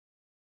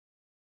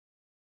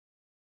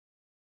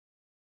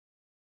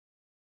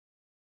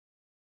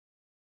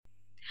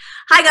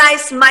Hi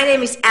guys, my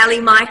name is Aly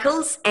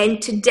Michaels,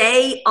 and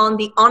today on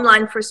the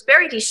Online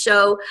Prosperity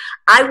Show,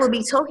 I will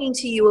be talking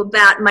to you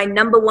about my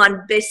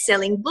 #1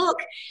 best-selling book,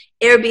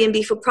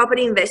 Airbnb for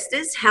Property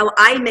Investors, how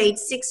I made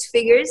 6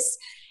 figures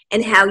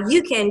and how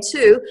you can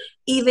too,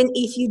 even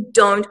if you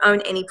don't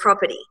own any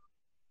property.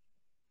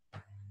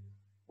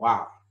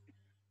 Wow.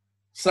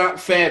 It's not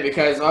fair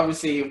because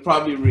obviously you've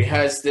probably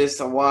rehearsed this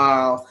a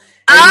while.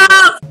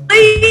 Oh,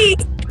 please!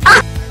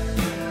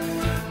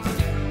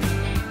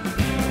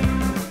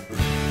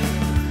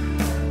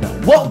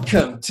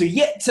 Welcome to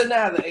yet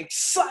another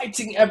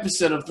exciting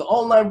episode of the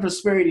Online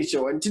Prosperity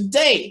Show. And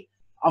today,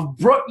 I've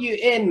brought you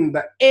in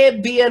the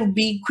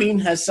Airbnb queen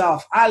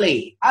herself,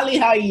 Aly. Aly,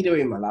 how are you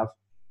doing, my love?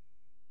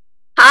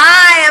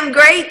 Hi, I'm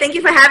great. Thank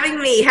you for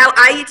having me. How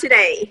are you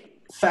today?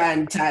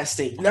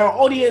 Fantastic. Now,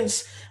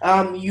 audience,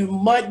 you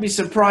might be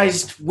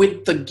surprised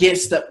with the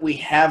guest that we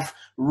have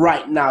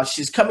right now.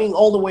 She's coming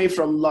all the way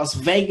from Las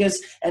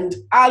Vegas, and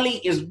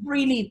Aly is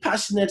really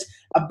passionate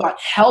about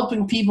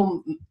helping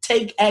people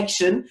take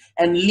action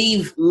and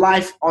live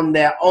life on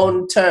their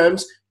own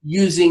terms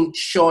using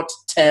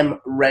short-term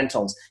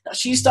rentals. Now,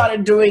 she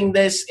started doing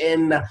this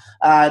in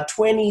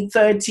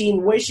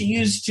 2013, where she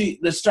used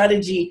the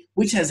strategy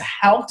which has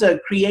helped her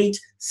create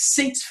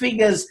 6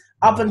 figures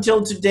up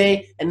until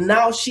today, and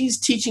now she's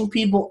teaching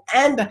people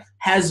and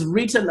has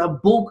written a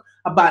book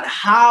about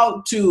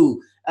how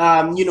to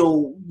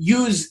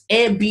use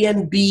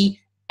Airbnb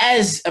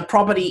as a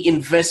property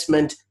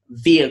investment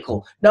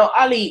vehicle. Now,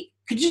 Aly,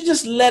 could you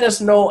just let us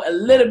know a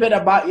little bit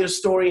about your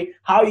story,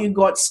 how you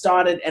got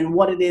started, and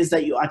what it is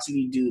that you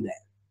actually do there?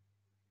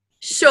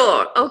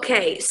 Sure.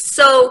 Okay.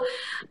 So,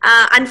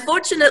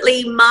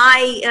 unfortunately,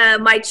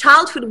 my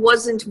childhood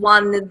wasn't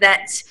one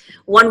that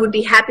one would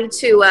be happy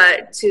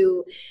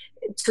to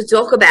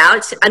talk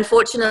about.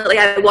 Unfortunately,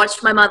 I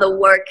watched my mother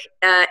work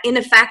in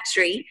a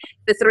factory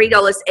for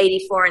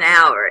 $3.84 an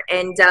hour,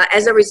 and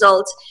as a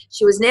result,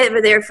 she was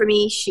never there for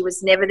me. She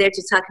was never there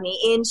to tuck me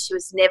in. She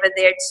was never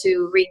there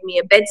to read me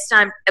a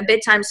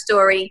bedtime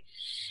story.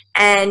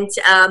 And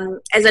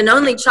as an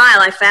only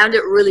child, I found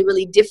it really,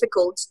 really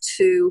difficult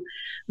to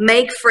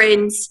make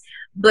friends.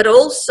 But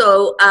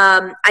also,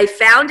 I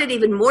found it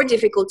even more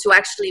difficult to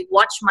actually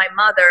watch my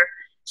mother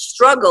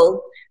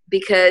struggle,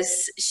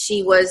 because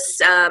she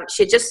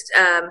had just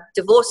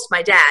divorced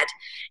my dad,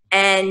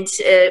 and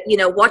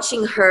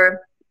watching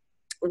her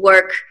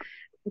work,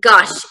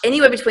 gosh,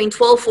 anywhere between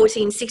 12,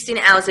 14, 16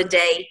 hours a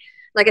day.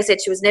 Like I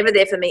said, she was never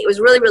there for me. It was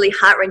really, really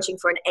heart-wrenching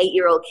for an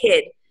 8-year-old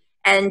kid.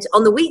 And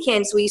on the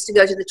weekends, we used to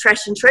go to the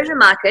trash and treasure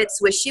markets,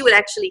 where she would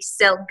actually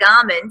sell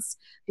garments,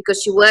 because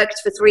she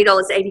worked for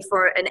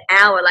 $3.84 an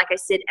hour, like I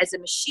said, as a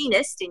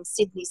machinist in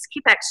Sydney's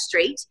Kippax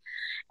Street.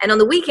 And on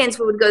the weekends,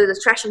 we would go to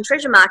the trash and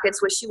treasure markets,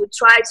 where she would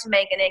try to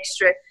make an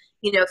extra,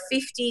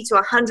 $50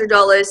 to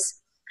 $100.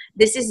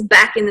 This is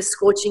back in the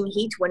scorching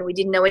heat, when we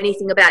didn't know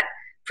anything about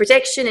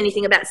protection,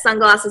 anything about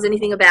sunglasses,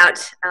 anything about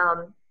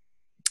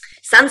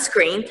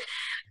sunscreen.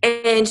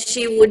 And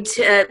she would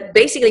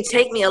basically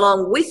take me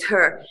along with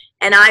her,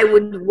 and I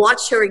would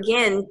watch her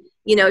again,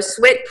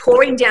 sweat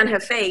pouring down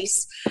her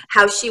face,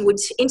 how she would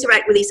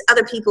interact with these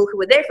other people who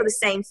were there for the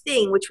same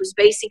thing, which was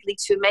basically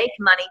to make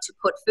money to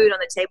put food on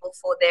the table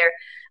for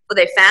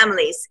their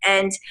families.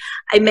 And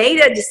I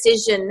made a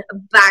decision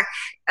back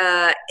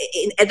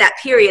at that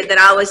period that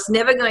I was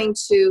never going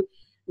to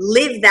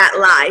live that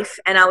life,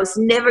 and I was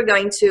never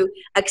going to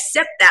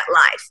accept that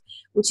life,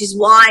 which is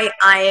why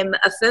I am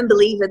a firm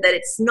believer that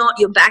it's not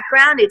your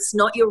background, it's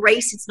not your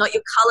race, it's not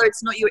your color,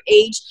 it's not your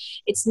age,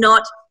 it's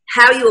not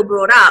how you were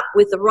brought up.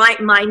 With the right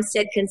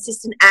mindset,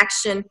 consistent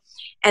action,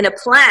 and a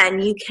plan,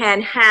 you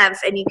can have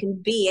and you can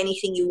be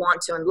anything you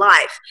want to in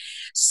life.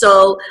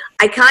 So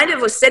I kind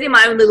of was set in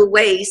my own little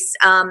ways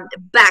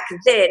back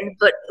then.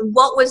 But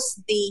what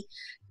was the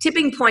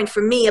tipping point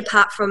for me,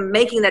 apart from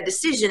making that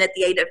decision at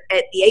the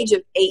age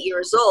of 8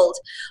 years old,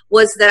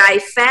 was that I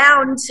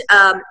found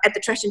at the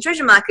trash and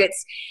treasure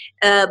markets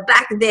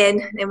back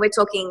then, and we're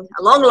talking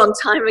a long, long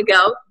time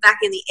ago, back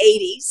in the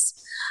 80s,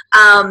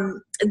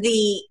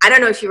 I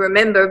don't know if you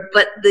remember,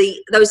 but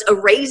those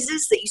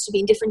erasers that used to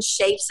be in different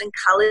shapes and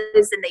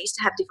colors, and they used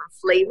to have different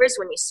flavors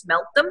when you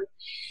smelt them.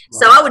 Wow.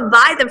 So I would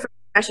buy them from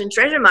trash and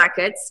treasure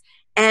markets,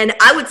 and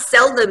I would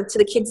sell them to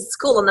the kids at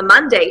school on the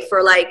Monday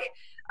for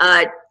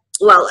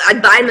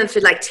I'd buy them for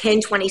like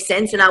 10, 20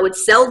 cents, and I would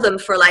sell them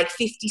for like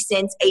 50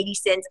 cents, 80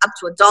 cents, up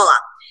to $1.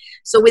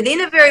 So within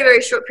a very,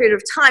 very short period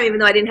of time, even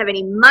though I didn't have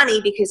any money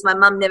because my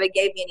mom never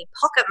gave me any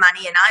pocket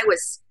money, and I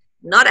was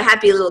not a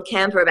happy little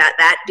camper about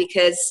that,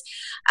 because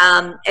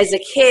as a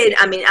kid,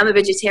 I'm a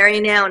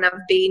vegetarian now, and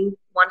I've been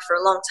one for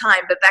a long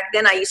time, but back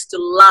then I used to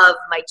love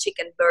my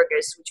chicken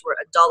burgers, which were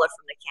 $1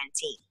 from the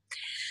canteen.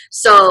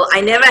 So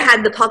I never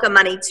had the pocket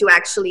money to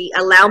actually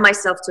allow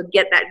myself to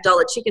get that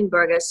 $1 chicken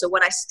burger. So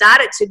when I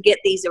started to get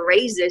these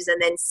erasers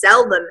and then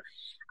sell them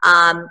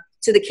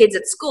to the kids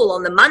at school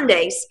on the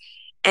Mondays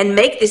and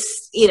make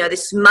this,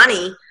 this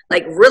money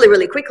like really,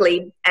 really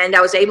quickly, and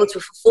I was able to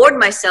afford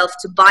myself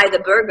to buy the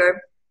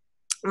burger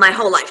my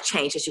whole life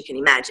changed, as you can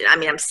imagine. I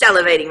mean, I'm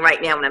salivating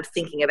right now when I'm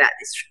thinking about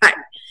this, right?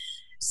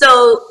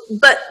 So,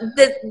 but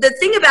the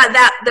thing about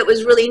that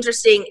was really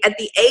interesting at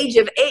the age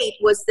of 8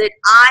 was that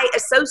I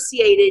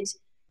associated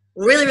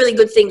really, really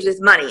good things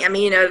with money. I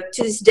mean, you know,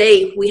 to this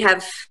day, we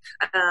have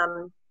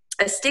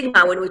a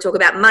stigma when we talk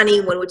about money,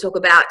 when we talk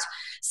about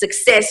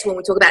success, when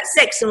we talk about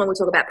sex, and when we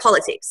talk about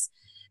politics.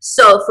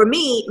 So for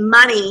me,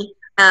 money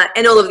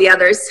and all of the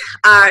others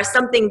are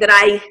something that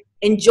I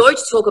enjoy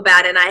to talk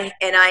about, and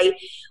I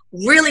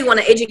really want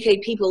to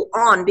educate people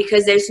on,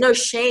 because there's no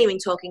shame in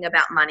talking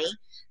about money.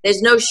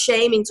 There's no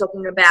shame in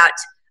talking about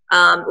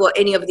or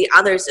any of the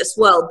others as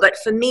well. But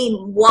for me,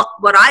 what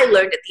I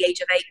learned at the age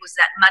of 8 was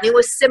that money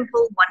was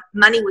simple,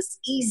 money was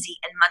easy,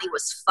 and money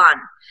was fun.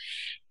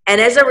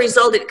 And as a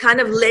result, it kind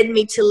of led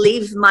me to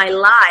live my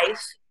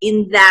life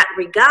in that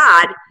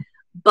regard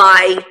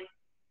by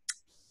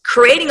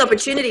creating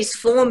opportunities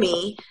for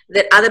me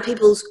that other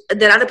people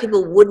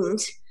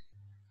wouldn't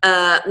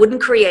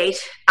create,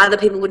 other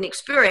people wouldn't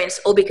experience,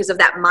 all because of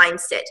that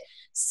mindset.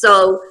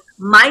 So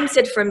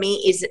mindset for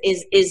me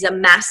is a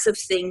massive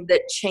thing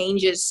that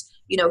changes,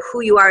 you know,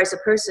 who you are as a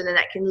person, and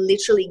that can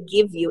literally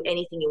give you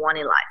anything you want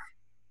in life.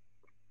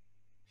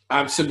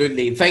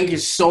 Absolutely. Thank you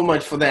so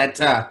much for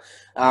that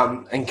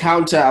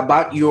encounter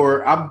about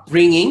your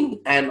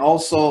upbringing, and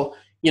also,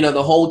 you know,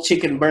 the whole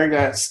chicken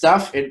burger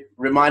stuff. It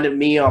reminded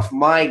me of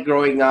my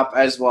growing up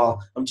as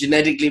well. I'm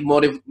genetically you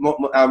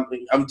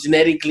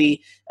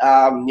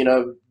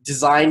know,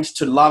 designed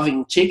to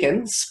loving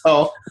chicken,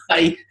 so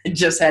I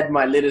just had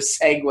my little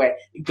segue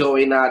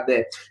going out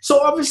there. So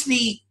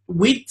obviously,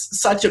 with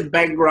such a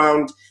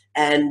background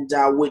and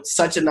with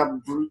such an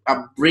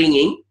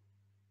upbringing,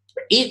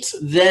 it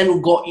then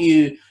got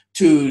you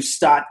to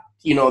start,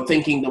 you know,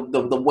 thinking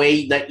the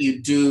way that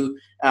you do,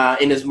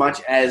 in as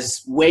much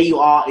as where you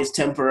are is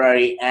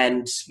temporary,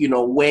 and, you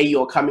know, where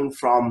you're coming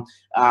from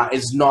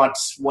is not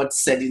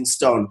what's set in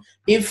stone.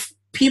 If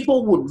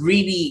people would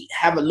really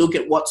have a look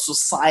at what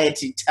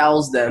society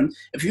tells them,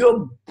 if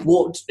you're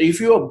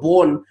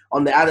born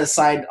on the other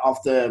side of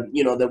the,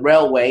 you know, the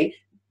railway,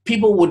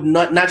 people would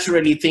not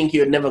naturally think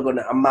you're never going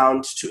to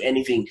amount to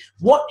anything.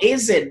 What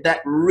is it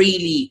that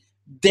really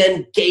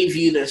then gave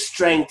you the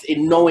strength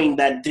in knowing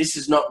that this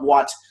is not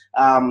what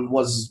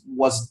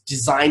was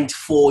designed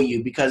for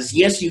you? Because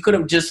yes, you could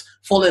have just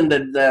followed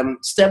the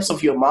steps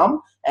of your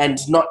mom and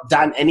not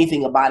done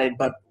anything about it,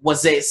 but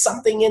was there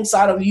something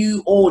inside of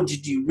you, or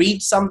did you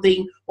read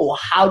something, or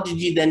how did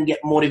you then get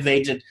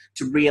motivated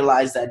to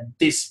realize that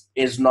this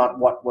is not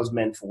what was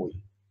meant for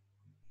you?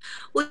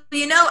 Well,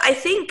 you know, I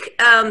think,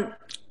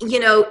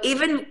 you know,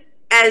 even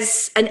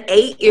as an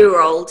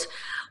 8-year-old,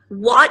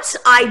 what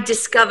I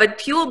discovered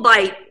pure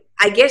by,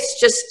 I guess,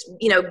 just,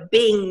 you know,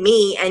 being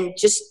me and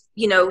just,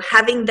 you know,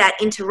 having that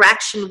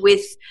interaction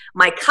with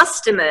my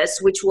customers,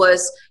 which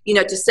was, you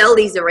know, to sell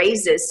these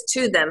erasers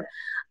to them.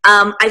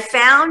 I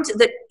found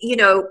that, you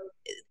know,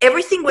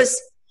 everything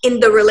was in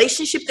the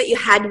relationship that you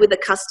had with the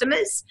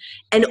customers,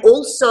 and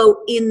also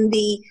in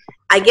the,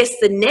 I guess,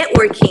 the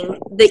networking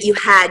that you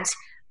had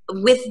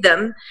with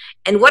them.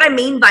 And what I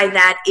mean by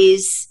that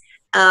is,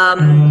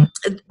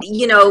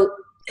 you know,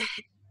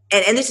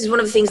 and this is one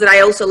of the things that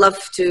I also love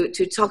to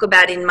talk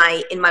about in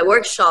my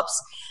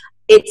workshops.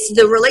 It's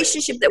the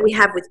relationship that we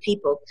have with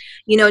people.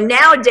 You know,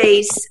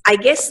 nowadays, I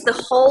guess the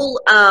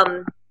whole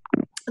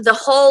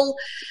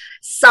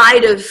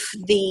side of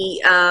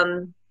the,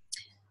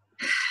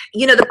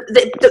 you know,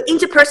 the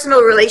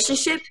interpersonal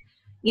relationship,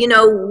 you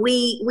know,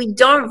 we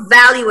don't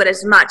value it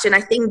as much. And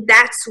I think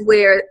that's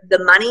where the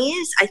money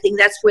is. I think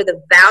that's where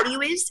the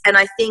value is. And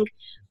I think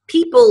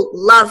people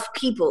love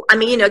people. I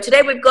mean, you know,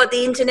 today we've got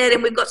the internet,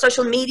 and we've got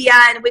social media,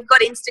 and we've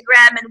got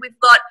Instagram, and we've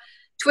got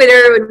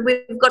Twitter, and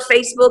we've got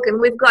Facebook, and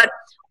we've got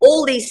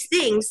all these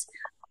things,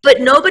 but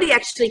nobody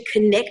actually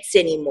connects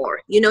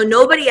anymore. You know,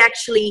 nobody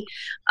actually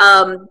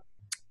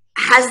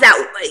has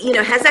that, you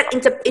know, has that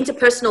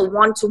interpersonal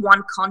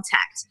one-to-one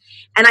contact.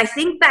 And I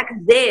think back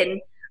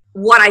then,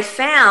 what I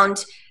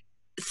found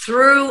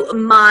through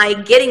my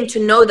getting to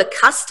know the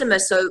customer,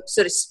 so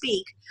to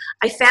speak,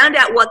 I found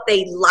out what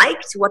they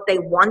liked, what they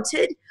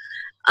wanted,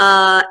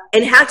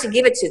 and how to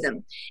give it to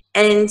them,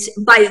 and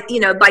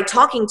by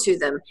talking to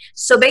them.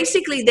 So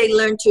basically, they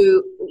learned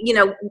to, you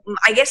know,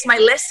 I guess my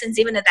lessons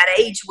even at that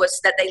age was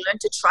that they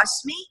learned to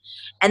trust me,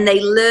 and I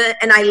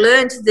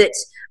learned that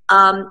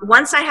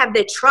once I have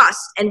their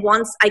trust, and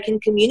once I can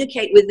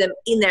communicate with them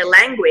in their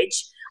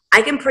language,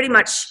 I can pretty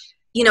much,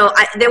 you know,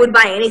 they would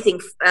buy anything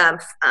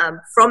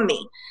from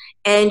me.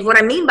 And what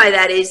I mean by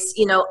that is,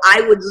 you know,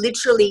 I would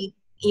literally,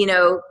 you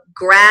know,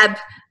 grab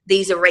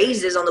these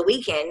erasers on the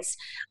weekends.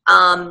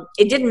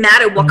 It didn't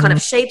matter what kind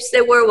of shapes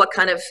they were, what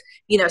kind of,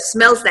 you know,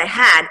 smells they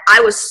had.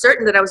 I was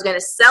certain that I was going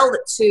to sell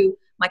it to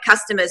my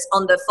customers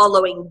on the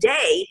following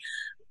day,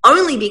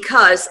 only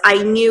because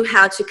I knew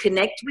how to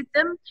connect with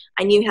them,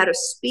 I knew how to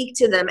speak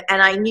to them,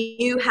 and I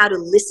knew how to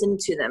listen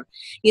to them.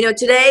 You know,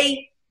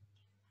 today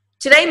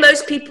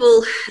most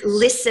people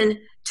listen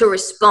to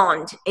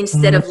respond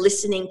instead of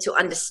listening to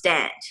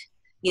understand.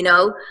 you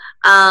know.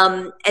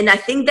 And I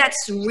think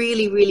that's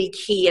really, really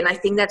key, and I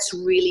think that's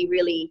really,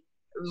 really,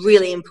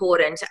 really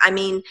important. I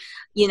mean,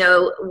 you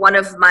know, one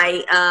of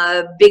my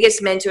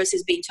biggest mentors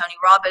has been Tony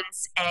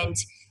Robbins, and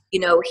you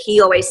know, he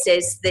always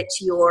says that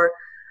you're,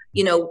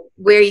 you know,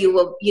 where you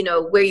were, you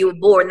know, where you were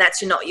born,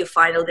 that's not your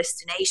final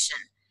destination.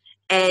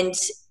 And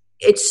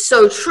it's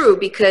so true,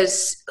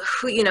 because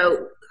who, you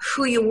know,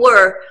 who you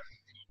were,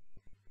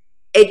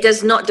 it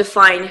does not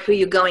define who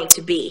you're going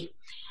to be.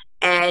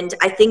 And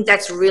I think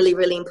that's really,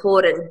 really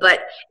important.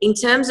 But in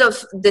terms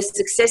of the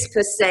success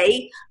per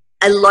se,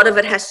 a lot of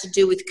it has to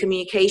do with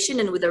communication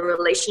and with the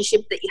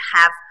relationship that you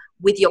have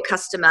with your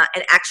customer,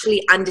 and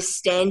actually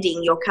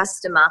understanding your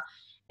customer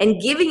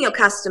and giving your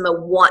customer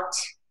what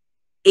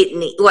it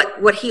need,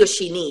 what he or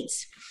she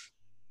needs.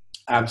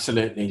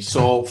 Absolutely.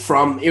 So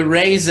from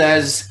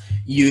erasers,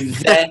 you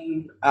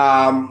then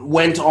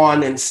went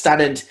on and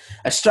started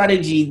a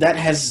strategy that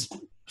has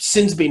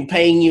since been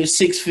paying you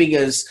six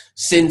figures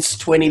since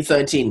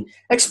 2013.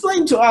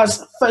 Explain to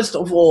us, first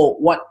of all,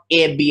 what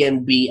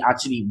Airbnb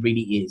actually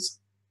really is.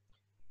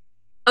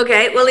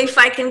 Okay, well, if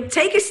I can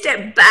take a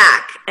step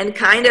back and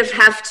kind of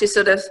have to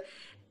sort of,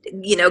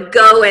 you know,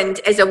 go, and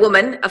as a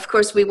woman, of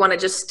course, we want to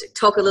just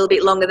talk a little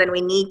bit longer than we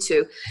need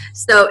to.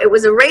 So it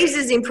was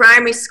erasers in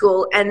primary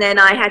school, and then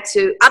I had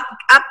to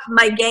up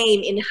my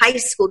game in high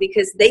school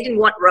because they didn't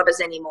want rubbers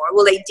anymore.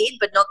 Well, they did,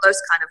 but not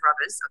those kind of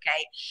rubbers,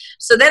 okay?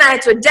 So then I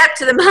had to adapt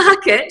to the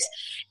market,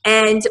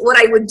 and what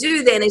I would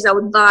do then is I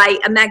would buy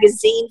a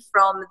magazine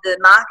from the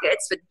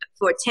markets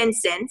for 10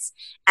 cents,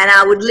 and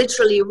I would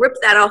literally rip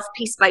that off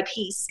piece by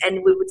piece,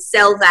 and we would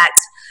sell that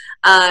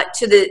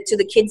to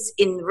the kids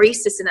in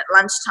recess and at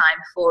lunchtime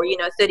for, you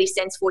know, 30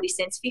 cents, 40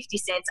 cents, 50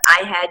 cents.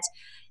 I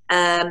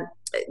had,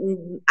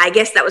 I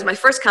guess that was my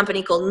first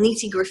company called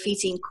Nitty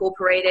Graffiti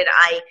Incorporated.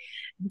 I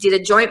did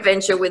a joint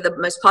venture with the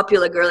most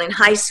popular girl in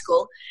high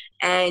school,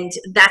 and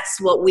that's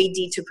what we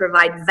did to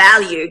provide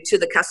value to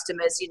the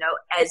customers, you know,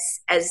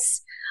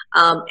 as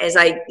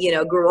I, you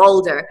know, grew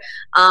older.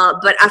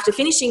 But after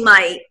finishing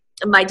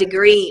my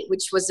degree,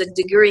 which was a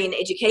degree in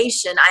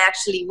education, I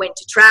actually went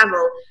to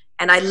travel,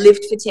 and I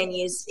lived for 10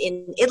 years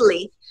in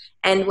Italy.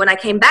 And when I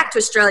came back to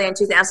Australia in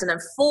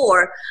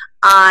 2004,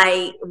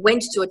 I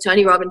went to a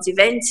Tony Robbins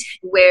event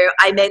where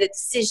I made a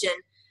decision,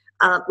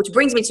 which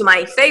brings me to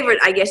my favorite,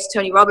 I guess,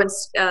 Tony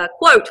Robbins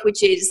quote,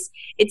 which is,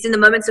 "It's in the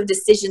moments of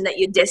decision that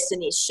your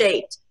destiny is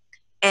shaped."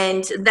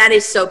 And that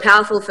is so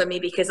powerful for me,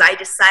 because I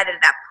decided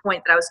at that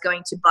point that I was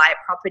going to buy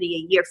a property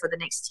a year for the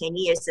next 10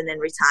 years and then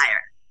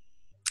retire.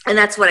 And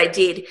that's what I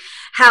did.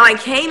 How I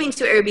came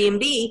into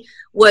Airbnb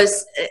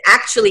was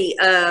actually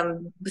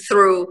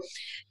through,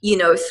 you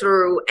know,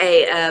 through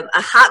a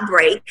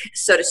heartbreak,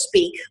 so to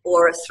speak,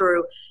 or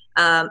through,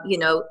 you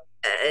know,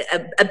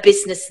 a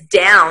business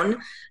down.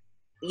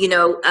 You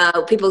know,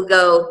 people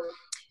go,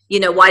 you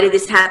know, why did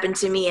this happen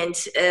to me? And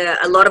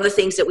a lot of the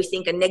things that we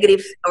think are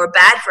negative or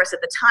bad for us at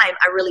the time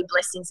are really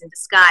blessings in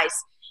disguise.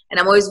 And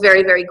I'm always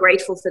very, very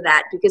grateful for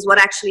that, because what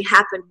actually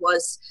happened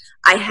was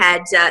I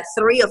had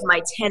 3 of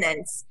my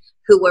tenants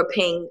who were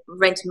paying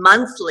rent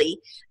monthly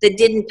that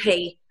didn't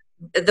pay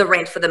the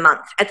rent for the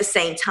month at the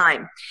same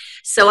time.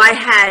 So I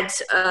had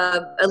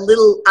a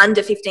little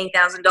under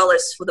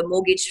 $15,000 for the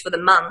mortgage for the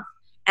month,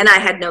 and I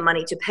had no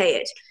money to pay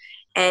it.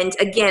 And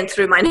again,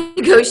 through my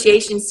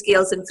negotiation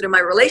skills and through my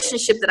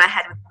relationship that I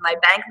had with my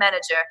bank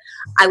manager,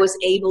 I was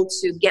able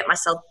to get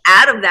myself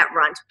out of that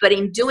rut. But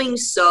in doing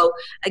so,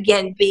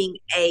 again, being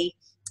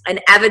an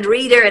avid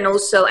reader and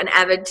also an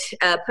avid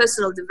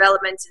personal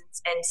development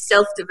and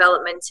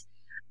self-development,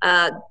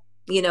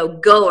 you know,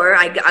 goer.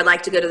 I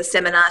like to go to the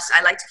seminars.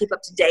 I like to keep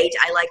up to date.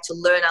 I like to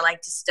learn. I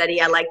like to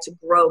study. I like to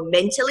grow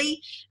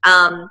mentally.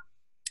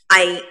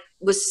 I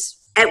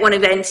was at one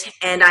event,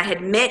 and I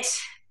had met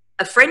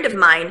a friend of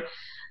mine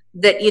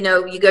that, you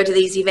know, you go to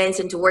these events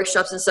and to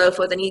workshops and so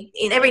forth, and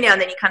every now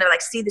and then you kind of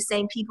like see the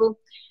same people.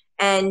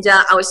 And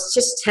I was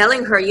just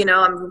telling her, you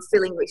know, I'm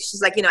feeling,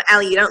 she's like, you know,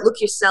 Aly, you don't look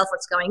yourself,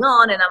 what's going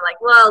on? And I'm like,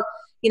 well,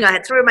 you know, I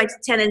had 3 of my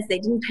tenants, they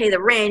didn't pay the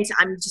rent.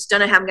 I'm just don't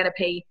know how I'm going to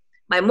pay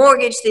my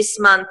mortgage this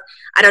month.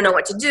 I don't know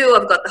what to do.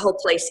 I've got the whole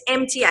place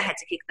empty. I had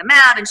to kick them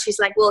out. And she's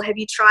like, well, have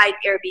you tried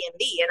Airbnb?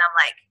 And I'm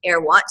like, Air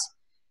what?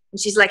 And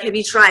she's like, have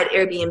you tried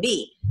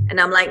Airbnb? And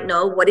I'm like,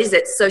 no, what is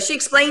it? So she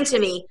explained to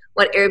me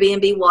what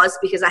Airbnb was,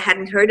 because I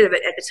hadn't heard of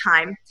it at the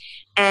time.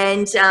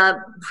 And,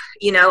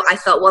 you know, I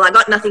thought, well, I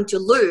got nothing to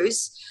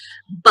lose,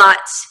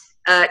 but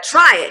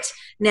try it.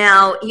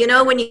 Now, you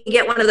know, when you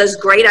get one of those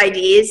great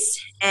ideas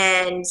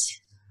and,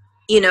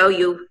 you know,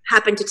 you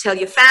happen to tell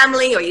your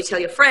family or you tell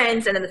your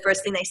friends, and then the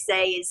first thing they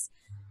say is,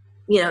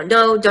 you know,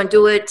 no, don't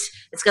do it.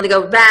 It's going to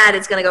go bad.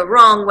 It's going to go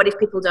wrong. What if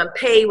people don't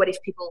pay? What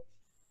if people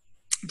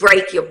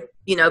break your,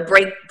 you know,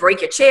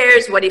 break your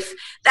chairs? What if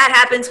that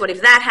happens? What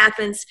if that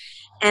happens?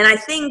 And I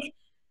think,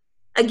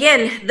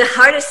 again, the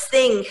hardest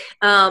thing,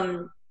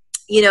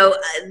 you know,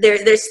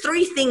 there's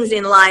 3 things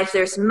in life.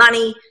 There's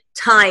money,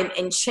 time,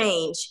 and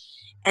change.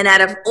 And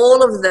out of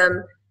all of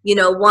them, you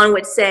know, one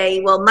would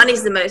say, well,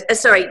 money's the most,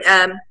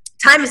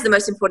 time is the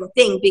most important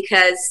thing,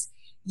 because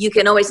you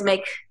can always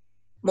make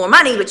more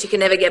money, but you can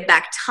never get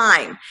back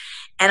time.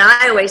 And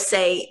I always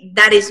say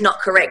that is not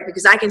correct,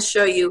 because I can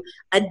show you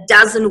a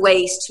dozen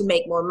ways to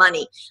make more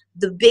money.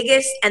 The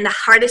biggest and the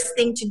hardest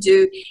thing to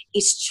do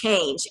is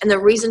change. And the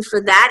reason for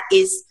that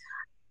is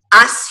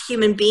us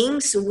human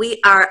beings,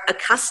 we are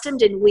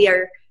accustomed and we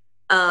are,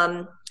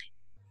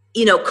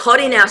 caught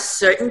in our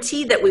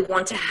certainty that we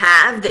want to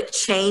have, that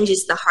change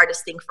is the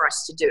hardest thing for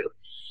us to do.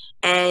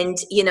 And,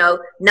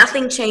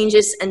 nothing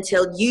changes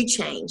until you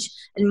change.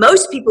 And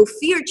most people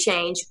fear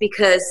change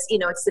because,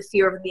 it's the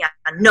fear of the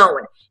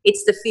unknown.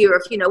 It's the fear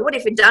of, what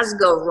if it does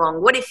go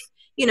wrong? What if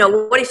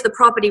the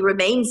property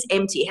remains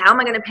empty? How am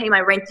I going to pay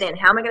my rent then?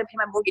 How am I going to pay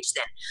my mortgage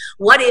then?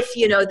 What if,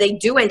 they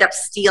do end up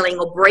stealing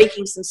or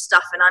breaking some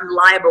stuff and I'm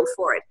liable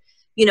for it?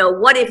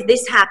 What if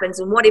this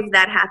happens and what if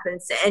that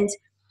happens? And,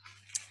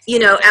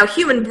 our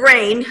human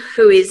brain,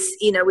 who is,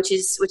 which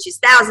is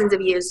thousands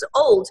of years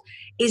old,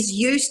 is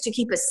used to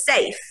keep us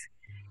safe.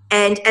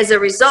 And as a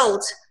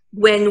result,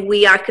 when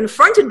we are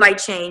confronted by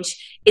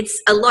change, it's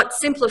a lot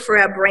simpler for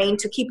our brain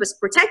to keep us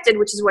protected,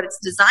 which is what it's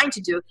designed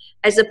to do,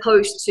 as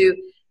opposed to,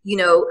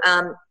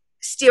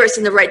 steer us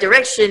in the right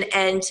direction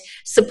and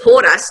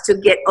support us to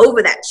get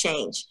over that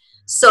change.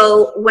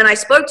 So when I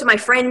spoke to my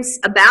friends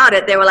about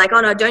it, they were like,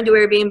 oh no, don't do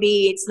Airbnb.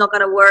 It's not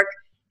going to work.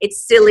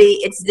 It's silly.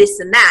 It's this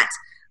and that.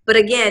 But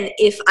again,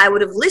 if I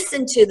would have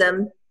listened to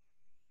them,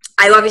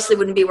 I obviously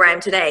wouldn't be where I am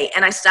today.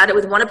 And I started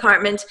with one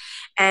apartment,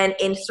 and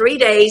in 3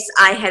 days,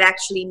 I had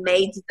actually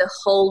made the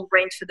whole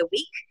rent for the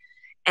week.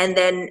 And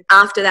then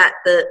after that,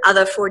 the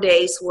other 4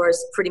 days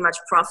was pretty much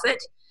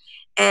profit.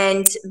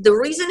 And the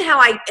reason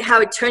how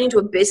it turned into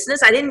a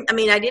business, I didn't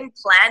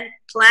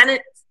plan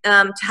it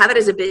to have it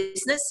as a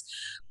business,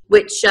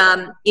 which,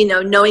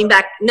 knowing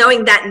that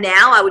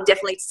now, I would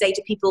definitely say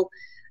to people,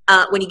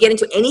 when you get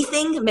into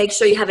anything, make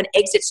sure you have an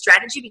exit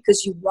strategy,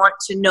 because you want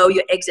to know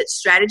your exit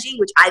strategy,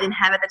 which I didn't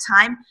have at the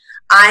time.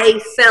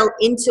 I fell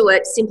into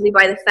it simply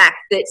by the fact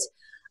that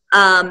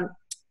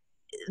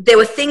there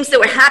were things that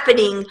were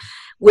happening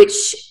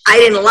which I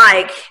didn't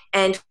like,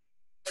 and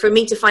for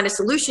me to find a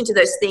solution to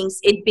those things,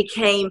 it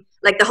became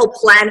like the whole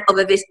plan of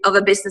a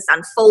business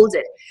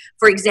unfolded.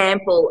 For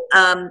example,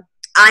 I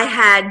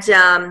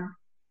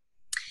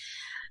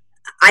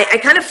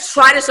kind of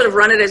try to sort of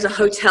run it as a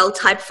hotel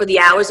type for the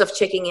hours of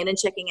checking in and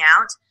checking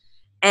out.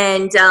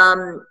 And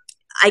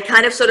I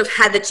kind of sort of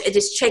had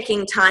this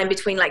checking time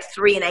between like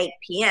 3 and 8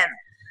 p.m.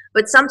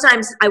 But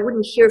sometimes I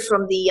wouldn't hear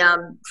from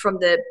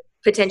the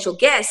potential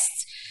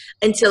guests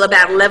until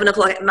about 11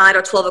 o'clock at night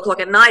or 12 o'clock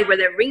at night, where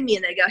they ring me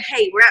and they go,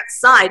 hey, we're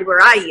outside, where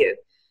are you?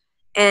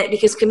 And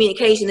because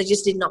communication, they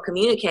just did not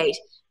communicate.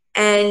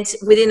 And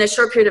within a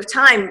short period of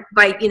time,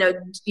 I'm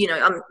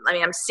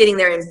sitting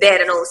there in bed,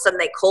 and all of a sudden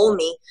they call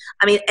me.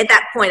 I mean, at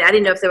that point, I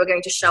didn't know if they were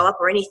going to show up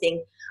or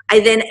anything.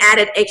 I then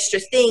added extra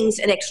things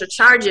and extra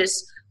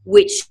charges,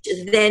 which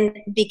then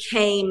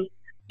became,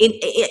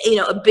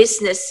 a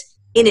business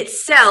in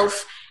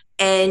itself.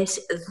 And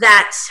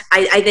that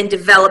I then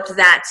developed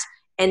that,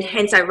 and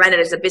hence I ran it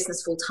as a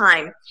business full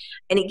time.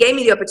 And it gave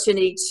me the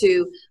opportunity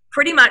to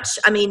pretty much,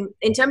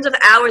 in terms of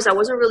hours, I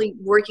wasn't really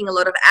working a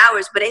lot of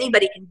hours, but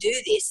anybody can do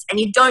this. And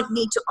you don't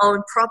need to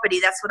own property.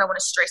 That's what I want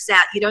to stress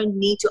out. You don't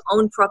need to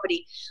own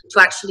property to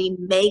actually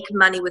make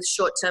money with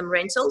short-term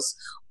rentals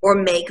or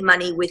make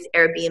money with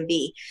Airbnb.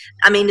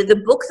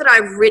 The book that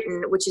I've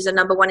written, which is a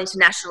 #1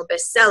 international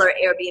bestseller,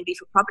 Airbnb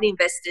for Property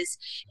Investors,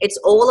 it's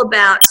all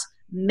about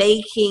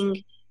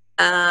making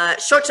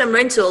short-term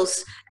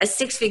rentals a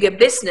 6-figure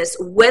business,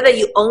 whether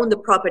you own the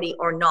property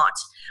or not.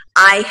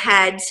 I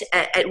had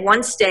at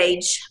one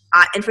stage,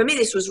 and for me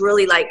this was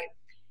really like,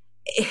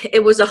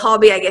 it was a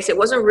hobby, I guess. It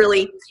wasn't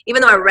really,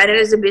 even though I ran it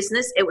as a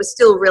business, it was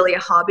still really a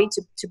hobby,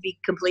 to be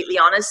completely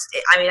honest.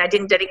 I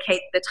didn't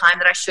dedicate the time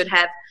that I should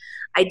have.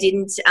 I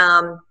didn't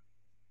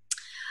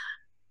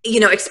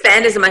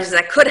expand as much as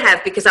I could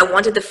have, because I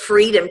wanted the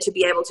freedom to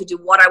be able to do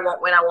what I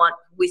want, when I want,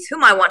 with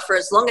whom I want, for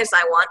as long as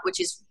I want, which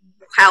is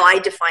how I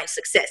define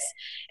success.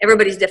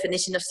 Everybody's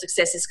definition of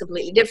success is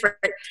completely different.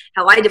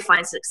 How I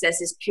define success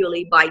is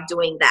purely by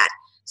doing that.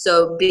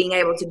 So being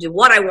able to do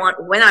what I want,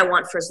 when I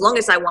want, for as long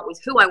as I want,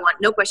 with who I want,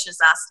 no questions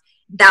asked.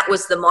 That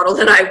was the model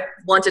that I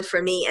wanted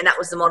for me, and that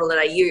was the model that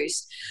I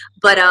used.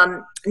 But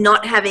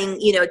not having,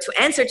 to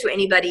answer to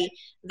anybody,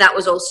 that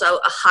was also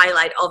a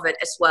highlight of it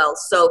as well.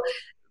 So,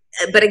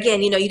 but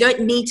again, you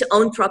don't need to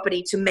own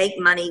property to make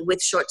money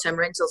with short-term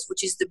rentals,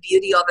 which is the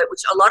beauty of it,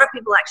 which a lot of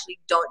people actually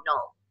don't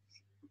know.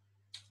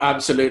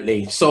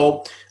 Absolutely.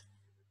 So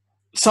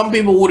some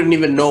people wouldn't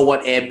even know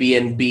what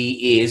Airbnb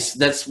is.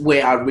 That's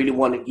where I really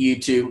wanted you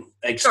to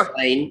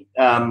explain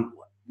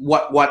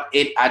what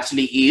it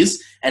actually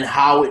is and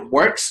how it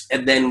works,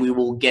 and then we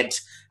will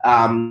get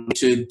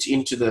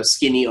into the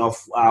skinny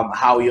of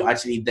how you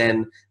actually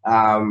then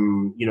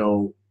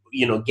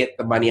get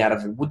the money out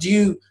of it. Would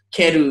you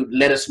care to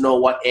let us know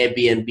what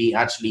Airbnb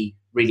actually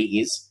really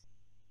is?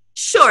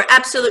 Sure,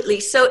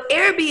 absolutely. So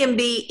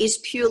Airbnb is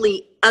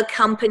purely a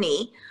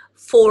company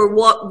for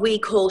what we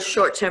call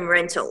short-term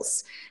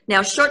rentals.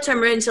 Now,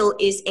 short-term rental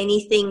is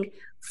anything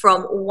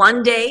from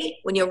 1 day,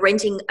 when you're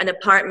renting an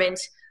apartment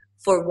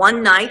for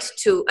one night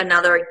to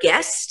another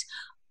guest.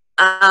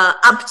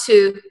 Up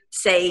to,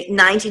 say,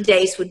 90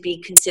 days would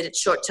be considered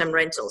short-term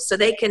rentals. So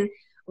they can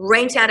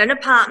rent out an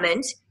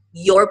apartment,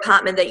 your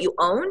apartment that you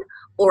own,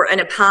 or an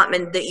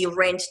apartment that you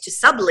rent to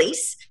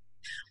sublease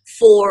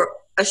for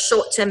a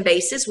short-term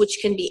basis, which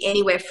can be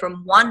anywhere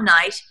from one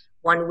night,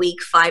 1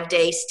 week, 5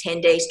 days,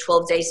 10 days,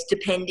 12 days,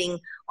 depending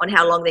on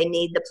how long they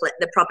need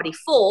the property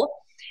for,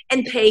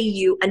 and pay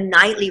you a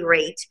nightly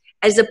rate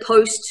as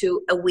opposed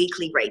to a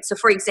weekly rate. So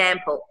for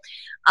example,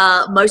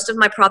 most of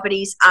my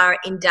properties are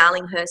in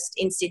Darlinghurst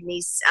in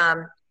Sydney's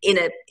in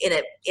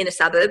a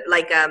suburb,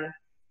 like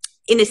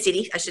in a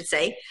city, I should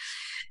say,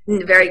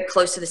 very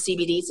close to the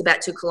CBD. It's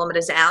about 2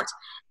 kilometers out.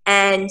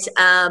 And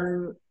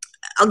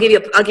I'll give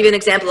you an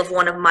example of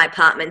one of my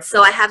apartments.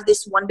 So I have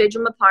this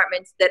 1-bedroom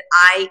apartment that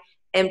I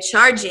am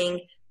charging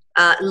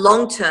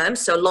long-term.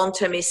 So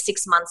long-term is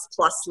 6 months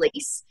plus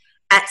lease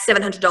at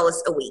 $700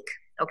 a week.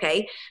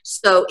 Okay,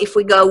 so if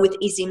we go with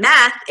easy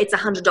math, it's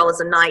 $100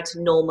 a night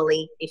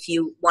normally if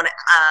you want to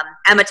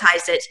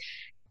amortize it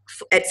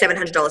at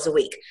 $700 a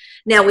week.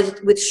 Now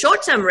with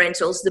short-term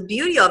rentals, the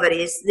beauty of it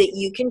is that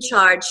you can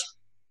charge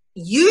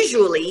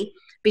usually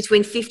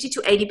between 50 to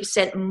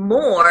 80%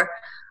 more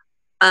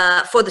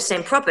for the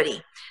same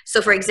property.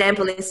 So for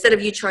example, instead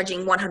of you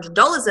charging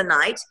 $100 a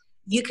night,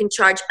 you can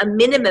charge a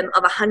minimum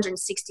of $165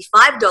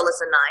 a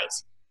night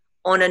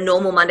on a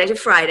normal Monday to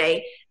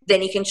Friday.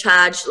 Then you can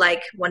charge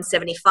like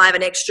 $175,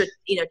 an extra,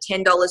 $10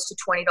 to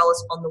 $20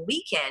 on the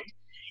weekend.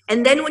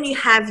 And then when you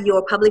have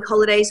your public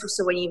holidays,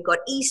 so when you've got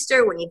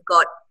Easter, when you've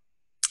got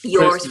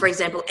yours, Christmas, for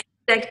example,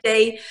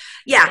 Day,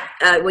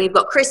 when you've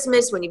got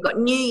Christmas, when you've got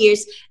New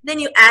Year's, then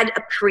you add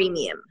a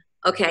premium.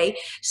 Okay,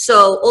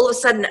 so all of a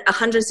sudden,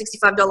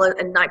 $165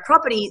 a night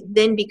property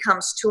then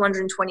becomes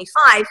 $225,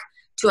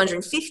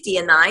 $250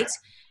 a night,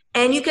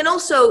 and you can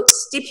also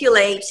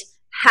stipulate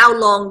how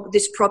long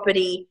this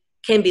property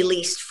can be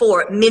leased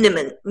for,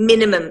 minimum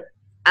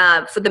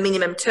for the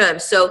minimum term.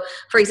 So,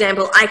 for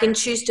example, I can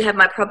choose to have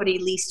my property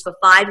leased for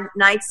 5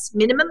 nights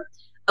minimum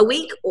a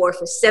week, or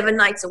for 7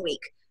 nights a week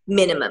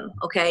minimum,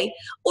 okay,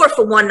 or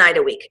for 1 night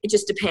a week. It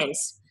just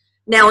depends.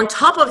 Now, on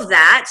top of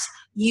that,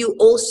 you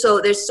also,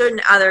 there's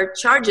certain other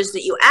charges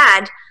that you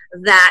add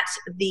that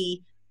the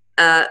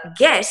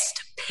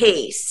guest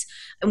pays.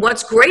 And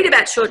what's great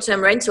about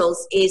short-term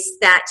rentals is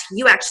that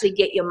you actually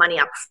get your money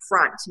up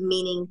front,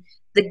 meaning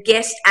the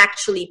guest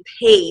actually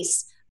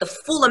pays the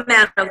full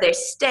amount of their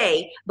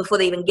stay before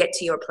they even get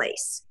to your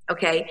place.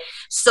 Okay,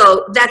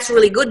 so that's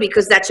really good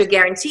because that's your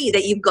guarantee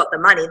that you've got the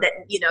money, that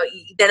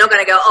they're not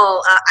going to go,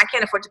 oh, I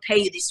can't afford to pay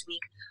you this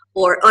week,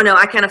 or oh no,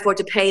 I can't afford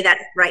to pay that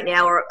right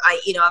now, or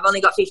I've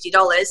only got $50,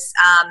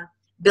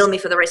 bill me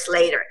for the rest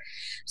later.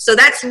 So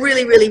that's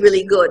really, really,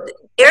 really good.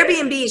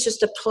 Airbnb is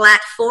just a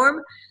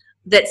platform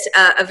that's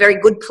a very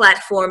good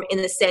platform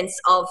in the sense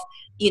of,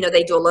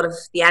 they do a lot of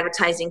the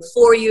advertising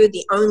for you.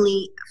 The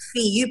only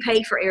fee you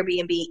pay for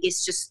Airbnb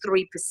is just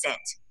 3%.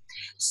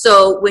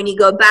 So when you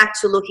go back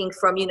to looking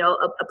from,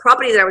 a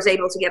property that I was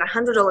able to get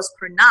 $100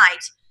 per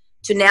night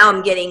to now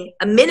I'm getting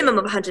a minimum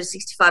of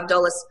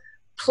 $165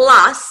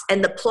 plus,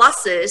 and the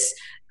pluses,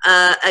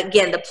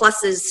 again, the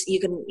pluses,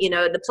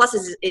 the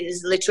pluses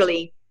is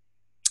literally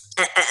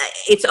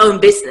its own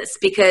business,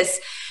 because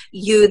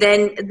you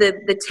then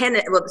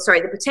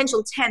the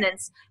potential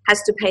tenants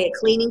has to pay a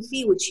cleaning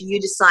fee, which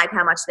you decide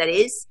how much that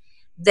is.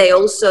 They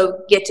also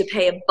get to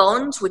pay a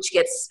bond, which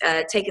gets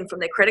taken from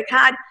their credit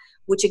card,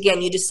 which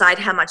again you decide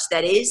how much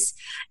that is,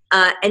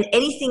 and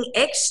anything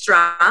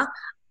extra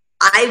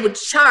I would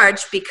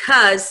charge,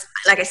 because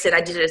like I said,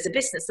 I did it as a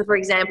business. So for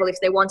example, if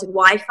they wanted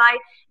Wi-Fi,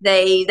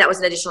 that was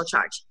an additional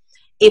charge.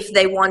 If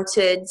they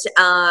wanted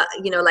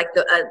like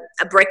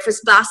a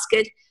breakfast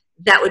basket,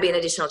 that would be an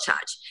additional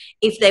charge.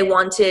 If they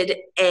wanted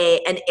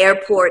an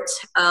airport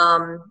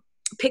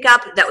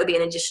pickup, that would be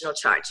an additional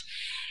charge.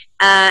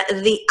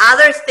 The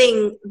other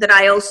thing that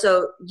I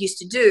also used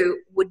to do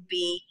would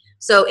be,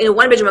 so in a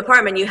 1-bedroom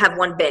apartment, you have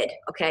 1 bed,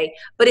 okay?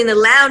 But in the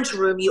lounge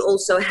room, you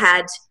also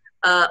had,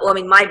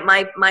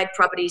 my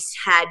properties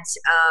had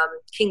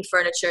King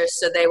furniture,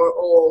 so they were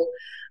all,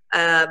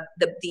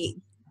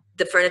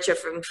 the furniture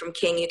from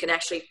King, you can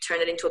actually turn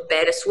it into a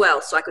bed as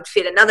well. So I could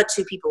fit another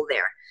 2 people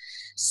there.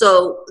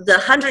 So the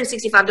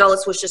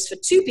 $165 was just for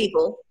 2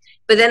 people,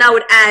 but then I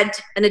would add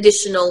an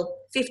additional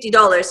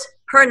 $50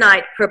 per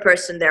night per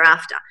person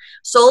thereafter.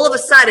 So all of a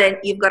sudden,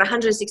 you've got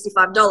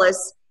 $165,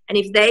 and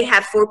if they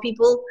have 4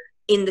 people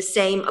in the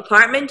same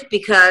apartment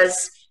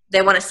because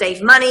they want to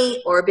save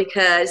money, or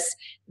because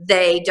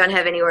they don't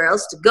have anywhere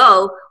else to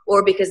go,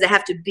 or because they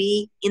have to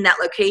be in that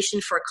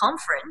location for a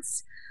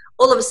conference,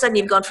 all of a sudden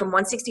you've gone from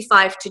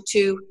 $165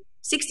 to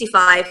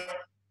 $265,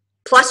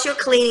 plus your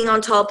cleaning on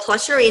top,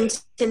 plus your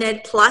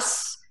internet,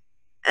 plus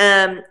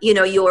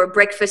your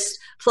breakfast,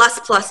 plus.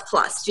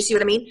 Do you see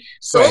what I mean?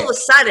 So right. All of a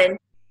sudden,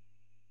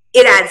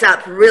 it adds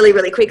up really,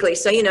 really quickly.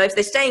 So if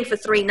they're staying for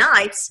 3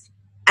 nights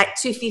at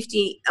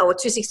 $250 or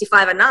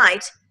 $265 a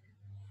night,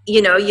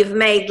 you've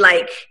made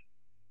like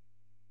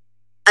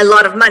a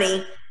lot of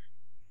money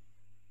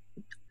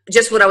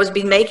just what I was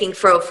been making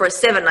for a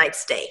 7-night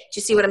stay. Do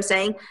you see what I'm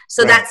saying?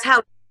 So Right. that's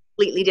how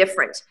completely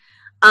different.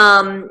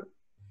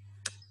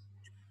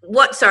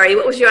 Sorry,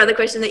 what was your other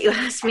question that you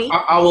asked me?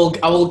 I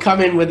will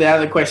come in with the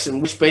other question,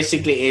 which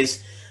basically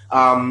is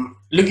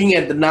looking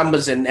at the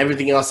numbers and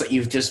everything else that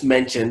you've just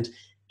mentioned.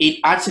 It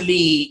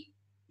actually,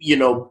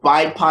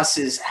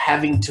 bypasses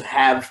having to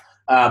have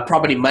a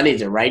property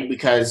manager, right?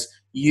 Because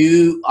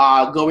you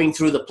are going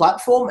through the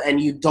platform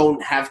and you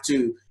don't have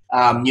to,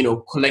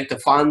 collect the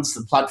funds.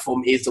 The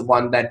platform is the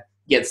one that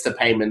gets the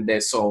payment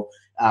there. So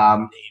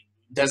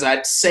does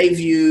that save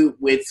you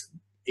with,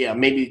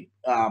 maybe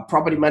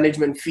property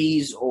management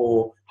fees,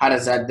 or how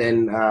does that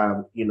then,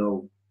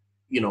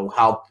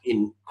 help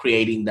in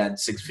creating that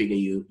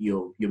 6-figure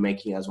you're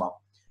making as well?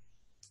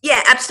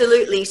 Yeah,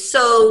 absolutely.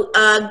 So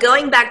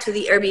going back to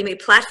the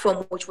Airbnb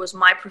platform, which was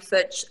my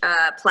preferred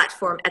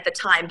platform at the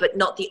time, but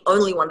not the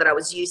only one that I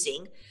was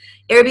using,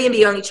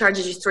 Airbnb only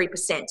charges you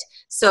 3%.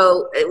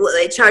 So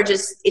it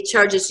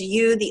charges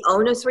you, the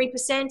owner,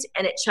 3%,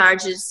 and it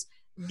charges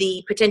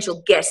the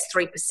potential guest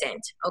 3%,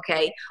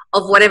 okay,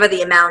 of whatever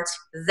the amount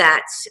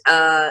that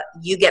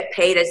you get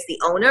paid as the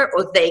owner,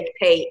 or they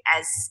pay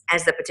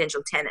as the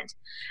potential tenant.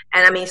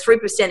 And I mean,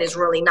 3% is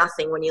really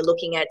nothing when you're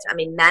looking at, I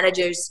mean,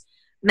 managers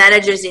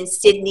in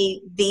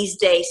Sydney these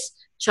days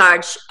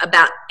charge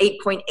about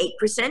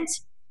 8.8%,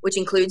 which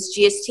includes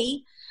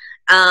GST.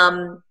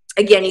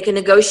 Again, you can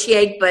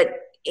negotiate, but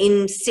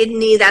in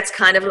Sydney, that's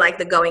kind of like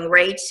the going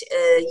rate.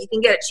 You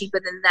can get it cheaper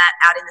than that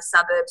out in the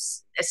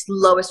suburbs, as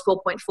low as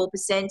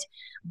 4.4%,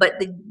 but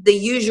the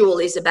usual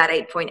is about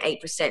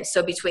 8.8%.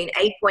 So between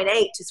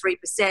 8.8 to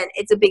 3%,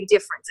 it's a big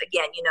difference.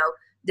 Again,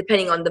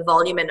 depending on the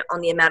volume and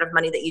on the amount of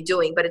money that you're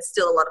doing, but it's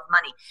still a lot of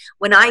money.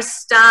 When I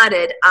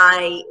started,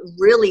 I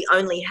really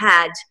only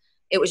had,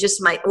 it was just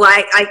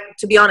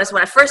to be honest,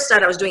 when I first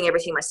started, I was doing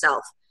everything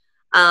myself.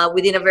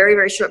 Within a very,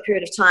 very short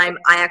period of time,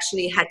 I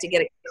actually had to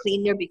get a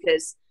cleaner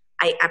because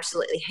I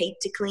absolutely hate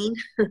to clean.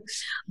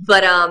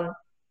 But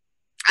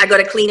I got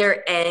a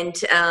cleaner, and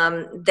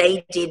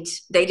they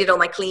did all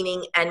my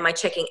cleaning and my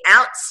checking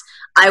outs.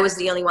 I was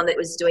the only one that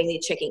was doing the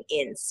checking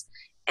ins.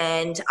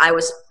 And I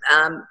was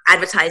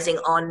advertising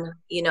on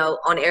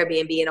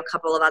Airbnb and a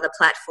couple of other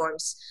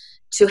platforms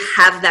to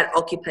have that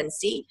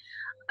occupancy.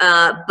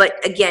 But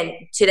again,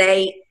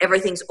 today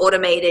everything's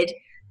automated.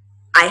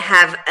 I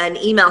have an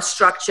email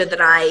structure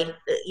that I,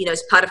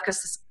 as part of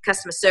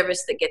customer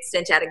service that gets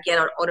sent out again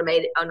on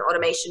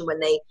automation when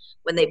they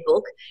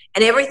book,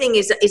 and everything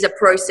is a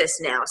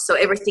process now. So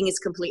everything is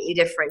completely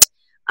different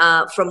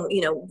from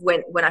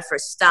when I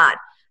first started.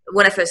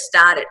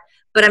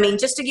 But I mean,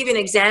 just to give you an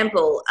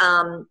example,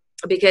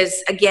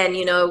 because again,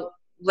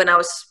 when I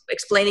was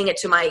explaining it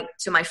to my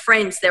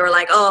friends, they were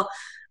like, oh,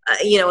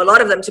 a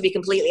lot of them, to be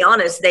completely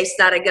honest, they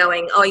started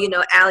going, oh,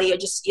 Aly,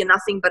 you're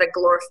nothing but a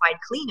glorified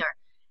cleaner.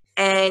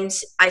 And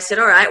I said,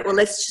 all right, well,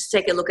 let's just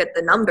take a look at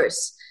the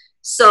numbers.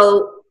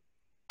 So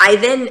I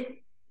then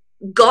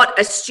got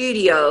a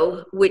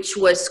studio, which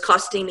was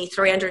costing me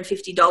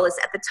 $350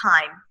 at the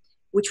time,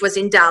 which was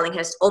in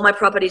Darlinghurst. All my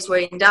properties were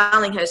in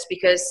Darlinghurst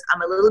because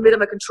I'm a little bit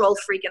of a control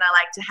freak and I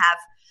like to have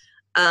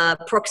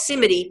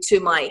proximity to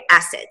my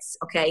assets.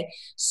 Okay.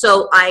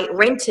 So I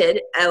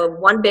rented I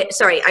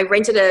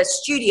rented a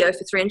studio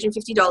for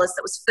 $350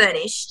 that was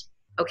furnished.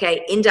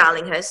 Okay. In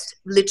Darlinghurst,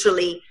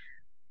 literally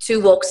 2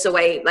 walks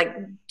away, like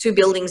 2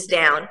 buildings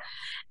down.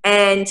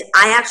 And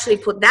I actually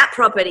put that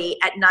property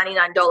at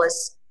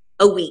 $99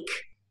 a week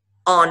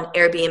on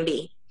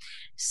Airbnb.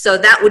 So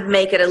that would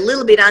make it a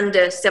little bit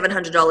under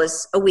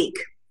 $700 a week.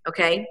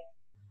 Okay.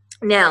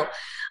 Now,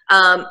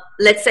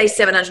 let's say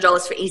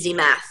 $700 for easy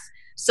math.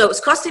 So it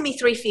was costing me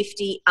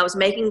 $350. I was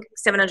making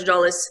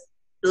 $700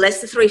 less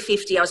than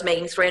 $350. I was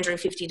making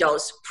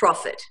 $350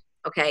 profit.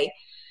 Okay.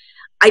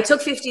 I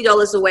took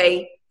 $50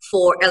 away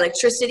for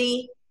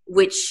electricity,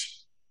 which,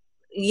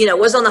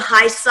 was on the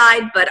high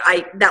side, but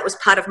that was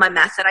part of my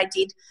math that I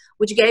did,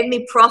 which gave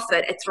me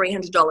profit at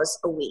 $300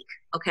 a week.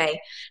 Okay.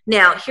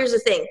 Now, here's the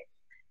thing.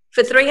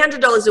 For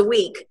 $300 a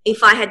week,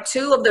 if I had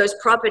 2 of those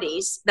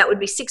properties, that would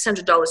be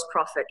 $600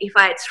 profit. If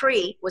I had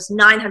 3, was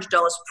 $900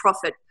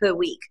 profit per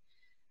week.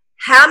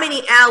 How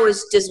many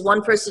hours does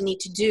one person need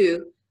to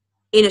do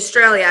in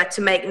Australia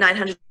to make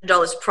 $900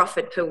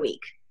 profit per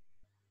week?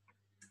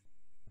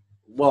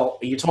 Well,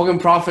 are you talking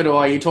profit, or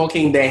are you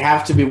talking they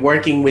have to be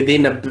working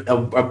within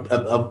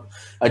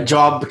a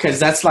job?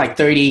 Because that's like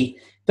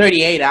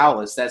 38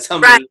 hours. That's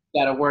somebody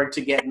got to work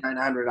to get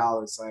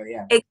 $900. So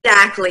yeah.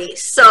 Exactly.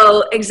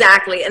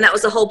 And that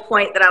was the whole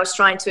point that I was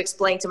trying to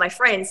explain to my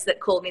friends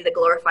that called me the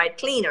glorified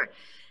cleaner.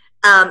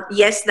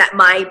 Yes, that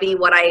might be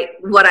what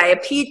I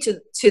appeared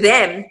to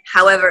them.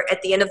 However,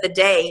 at the end of the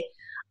day,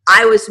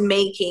 I was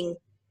making,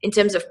 in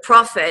terms of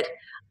profit,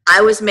 I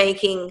was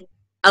making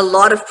a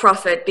lot of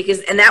profit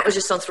and that was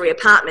just on 3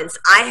 apartments.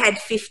 I had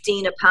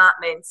 15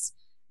 apartments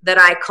that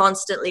I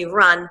constantly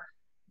run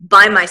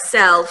by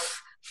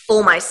myself,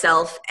 for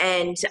myself.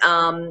 And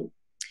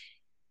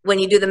when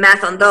you do the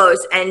math on those,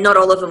 and not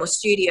all of them were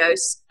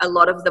studios, a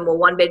lot of them were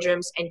 1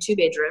 bedrooms and 2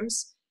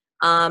 bedrooms.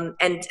 And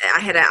I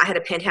had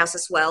a penthouse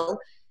as well.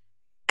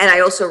 And I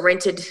also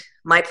rented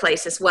my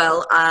place as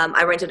well.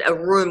 I rented a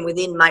room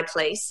within my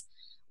place.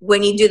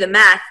 When you do the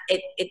math,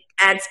 it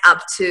adds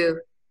up to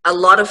a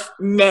lot of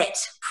net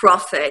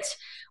profit,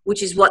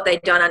 which is what they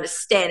don't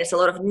understand. It's a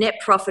lot of net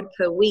profit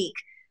per week,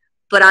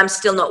 but I'm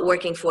still not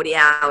working 40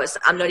 hours.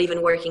 I'm not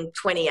even working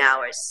 20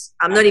 hours.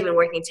 I'm not even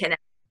working 10 hours.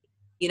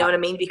 You know what I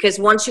mean? Because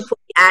once you put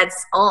the ads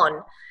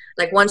on,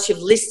 like once you've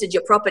listed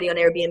your property on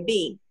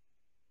Airbnb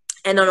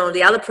and on all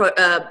the other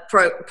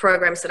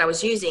programs that I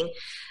was using,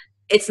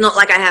 it's not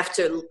like I have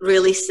to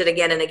release it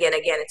again and again.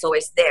 It's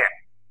always there,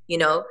 you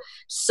know?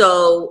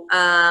 So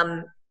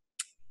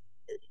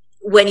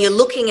when you're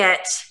looking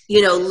at,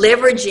 you know,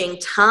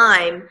 leveraging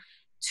time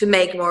to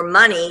make more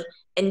money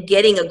and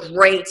getting a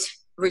great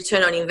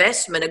return on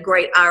investment, a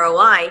great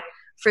ROI,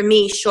 for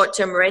me,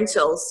 short-term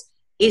rentals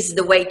is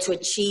the way to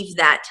achieve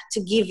that, to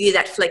give you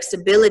that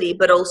flexibility,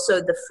 but also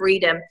the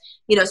freedom,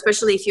 you know,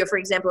 especially if you're, for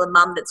example, a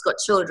mom that's got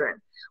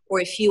children, or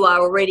if you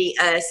are already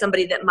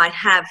somebody that might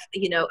have,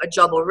 you know, a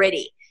job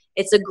already.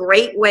 It's a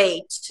great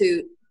way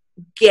to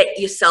get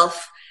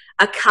yourself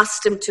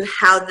accustomed to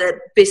how the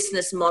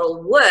business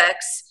model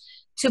works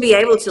to be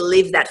able to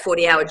live that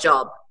 40-hour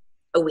job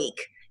a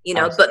week, you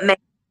know, but make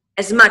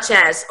as much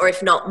as, or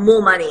if not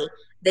more money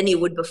than you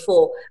would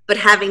before, but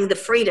having the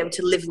freedom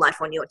to live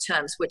life on your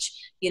terms, which,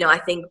 you know, I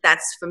think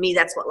that's, for me,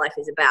 that's what life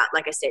is about.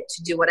 Like I said,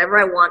 to do whatever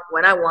I want,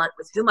 when I want,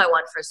 with whom I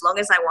want, for as long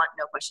as I want,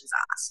 no questions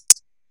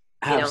asked.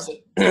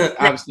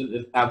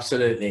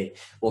 Absolutely.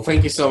 Well,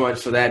 thank you so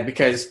much for that,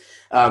 because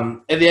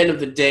at the end of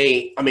the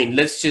day, I mean,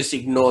 let's just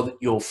ignore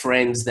your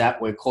friends that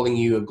were calling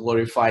you a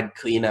glorified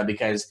cleaner,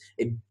 because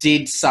it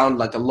did sound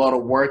like a lot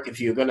of work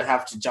if you're going to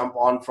have to jump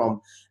on from,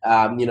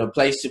 you know,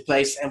 place to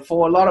place. And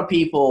for a lot of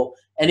people,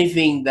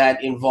 anything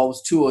that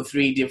involves 2 or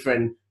 3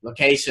 different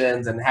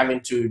locations and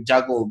having to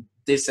juggle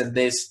this and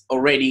this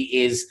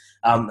already is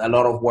a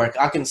lot of work.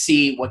 I can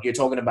see what you're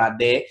talking about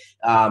there.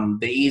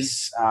 There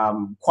is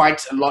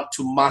quite a lot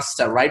to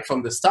master right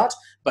from the start.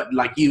 But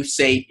like you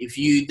say, if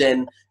you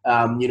then,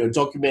 you know,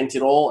 document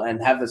it all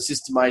and have a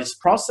systemized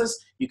process,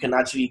 you can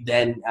actually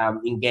then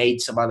engage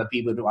some other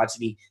people to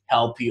actually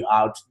help you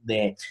out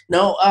there.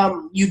 Now,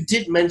 you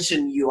did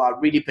mention you are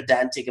really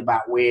pedantic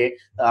about where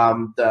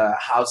the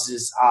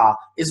houses are.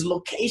 Is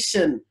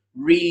location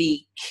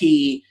really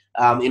key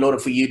in order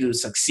for you to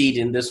succeed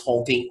in this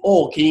whole thing?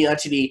 Or can you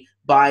actually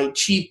buy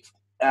cheap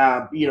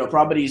you know,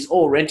 properties,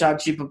 or rent out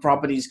cheaper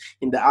properties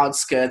in the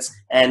outskirts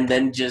and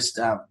then just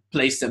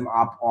place them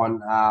up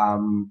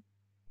on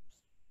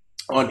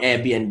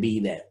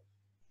Airbnb there?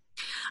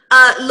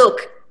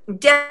 Look,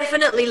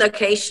 definitely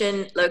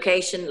location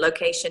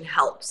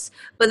helps,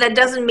 but that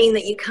doesn't mean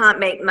that you can't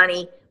make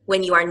money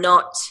when you are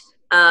not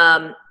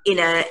in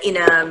a you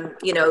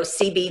know,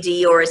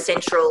 CBD or a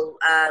central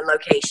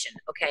location.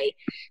 Okay,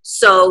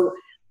 so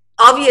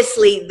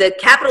obviously the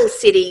capital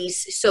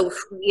cities, so,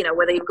 you know,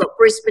 whether you've got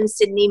Brisbane,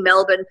 Sydney,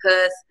 Melbourne,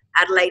 Perth,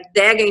 Adelaide,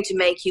 they're going to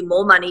make you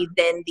more money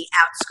than the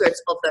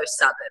outskirts of those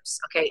suburbs.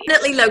 Okay,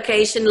 definitely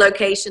location.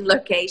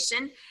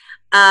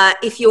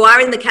 If you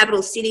are in the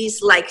capital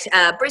cities like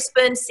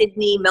Brisbane,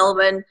 Sydney,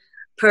 Melbourne,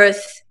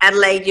 Perth,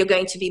 Adelaide, you're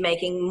going to be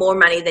making more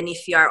money than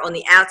if you are on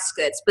the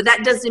outskirts. But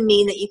that doesn't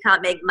mean that you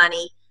can't make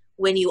money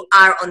when you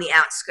are on the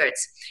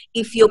outskirts.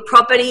 If your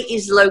property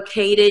is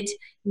located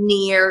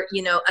near,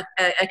 you know,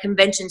 a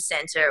convention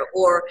center,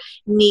 or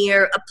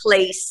near a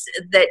place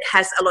that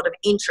has a lot of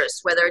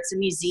interest, whether it's a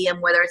museum,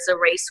 whether it's a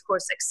race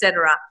course,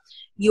 etc.,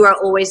 you are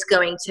always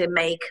going to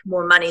make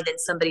more money than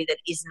somebody that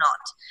is not.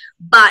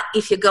 But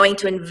if you're going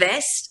to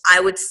invest, I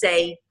would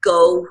say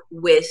go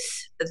with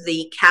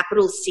the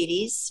capital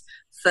cities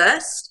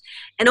first,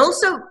 and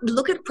also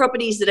look at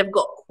properties that have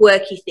got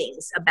quirky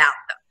things about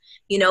them.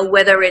 You know,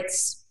 whether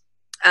it's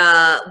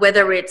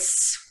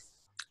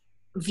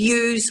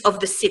views of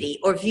the city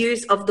or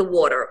views of the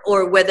water,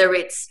 or whether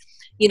it's,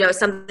 you know,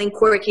 something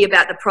quirky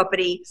about the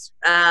property,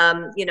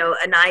 you know,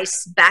 a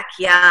nice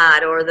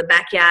backyard, or the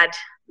backyard,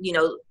 you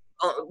know,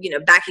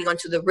 backing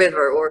onto the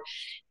river, or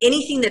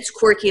anything that's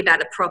quirky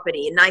about a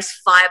property, a nice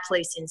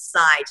fireplace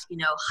inside, you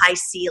know, high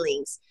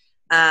ceilings,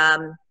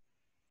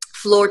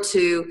 floor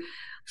to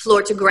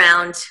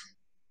ground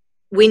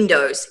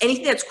windows,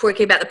 anything that's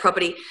quirky about the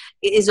property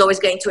is always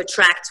going to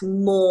attract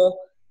more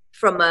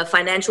from a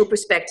financial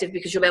perspective,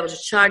 because you'll be able to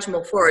charge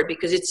more for it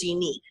because it's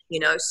unique, you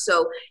know.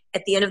 So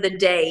at the end of the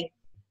day,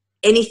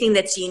 anything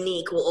that's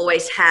unique will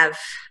always have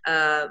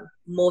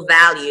more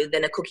value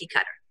than a cookie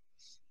cutter.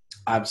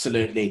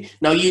 Absolutely.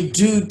 Now, you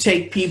do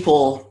take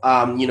people,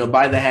 you know,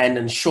 by the hand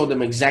and show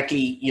them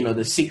exactly, you know,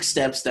 the 6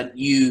 steps that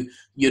you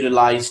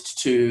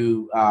utilized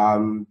to,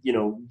 you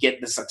know,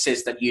 get the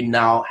success that you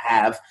now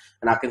have.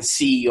 And I can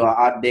see you're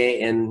out there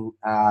in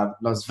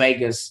Las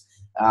Vegas,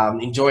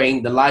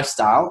 enjoying the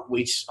lifestyle,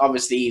 which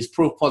obviously is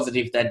proof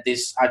positive that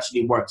this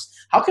actually works.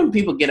 How can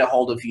people get a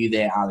hold of you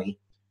there, Aly?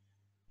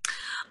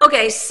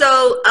 Okay,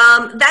 so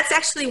that's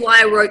actually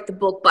why I wrote the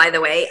book, by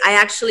the way. I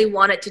actually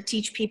wanted to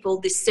teach people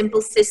this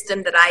simple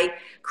system that I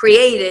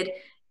created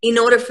in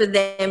order for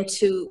them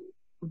to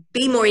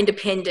be more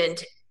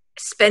independent,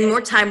 spend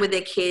more time with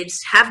their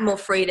kids, have more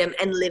freedom,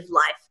 and live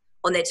life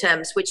on their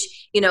terms,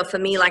 which, you know, for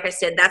me, like I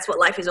said, that's what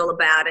life is all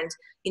about. And,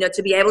 you know,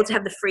 to be able to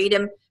have the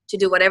freedom to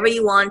do whatever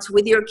you want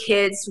with your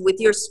kids, with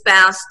your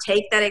spouse,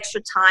 take that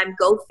extra time,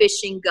 go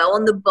fishing, go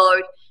on the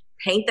boat,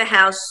 paint the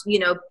house, you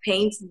know,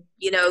 paint,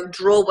 you know,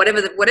 draw,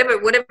 whatever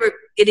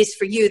it is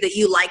for you that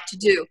you like to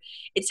do.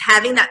 It's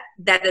having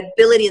that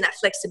ability and that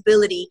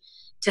flexibility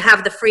to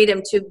have the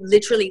freedom to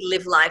literally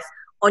live life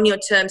on your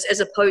terms, as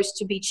opposed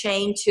to be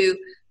chained to,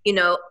 you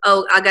know,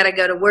 oh, I gotta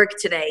go to work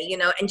today, you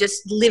know, and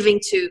just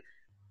living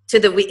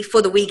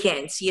for the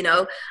weekends, you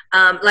know.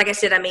 Like I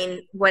said, I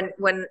mean, when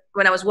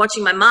I was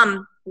watching my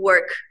mom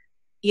work,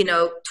 you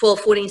know,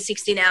 12, 14,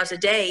 16 hours a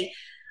day,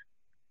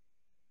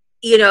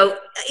 you know,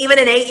 even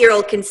an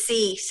 8-year-old can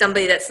see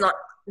somebody that's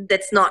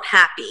not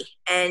happy.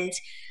 And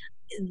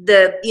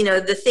the, you know,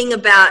 the thing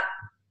about,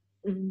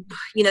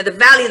 you know, the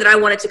value that I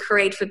wanted to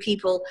create for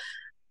people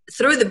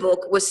through the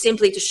book was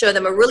simply to show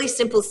them a really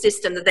simple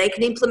system that they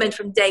can implement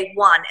from day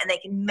one, and they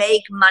can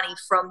make money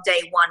from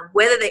day one,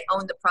 whether they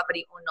own the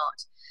property or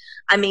not.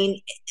 I mean,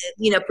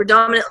 you know,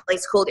 predominantly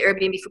it's called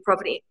Airbnb for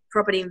property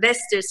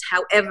investors.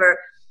 However,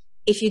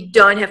 if you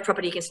don't have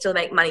property, you can still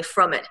make money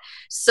from it.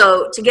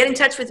 So to get in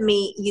touch with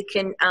me, you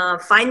can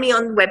find me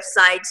on the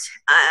website,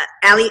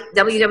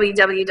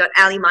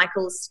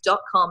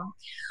 www.alymichaels.com,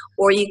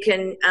 or you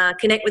can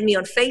connect with me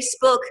on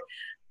Facebook,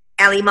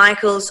 Aly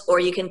Michaels, or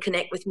you can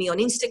connect with me on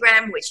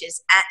Instagram, which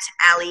is at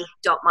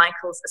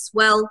ally.michaels as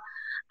well.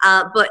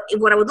 But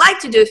what I would like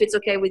to do, if it's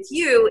okay with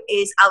you,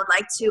 is I would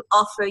like to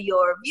offer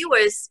your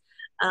viewers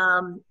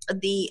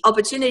the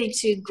opportunity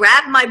to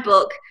grab my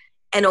book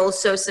and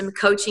also some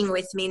coaching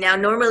with me. Now,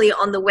 normally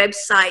on the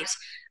website,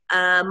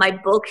 my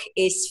book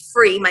is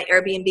free. My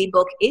Airbnb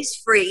book is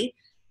free.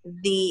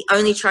 The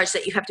only charge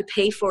that you have to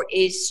pay for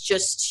is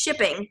just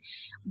shipping.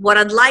 What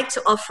I'd like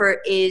to offer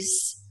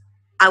is,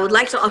 I would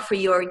like to offer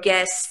your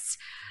guests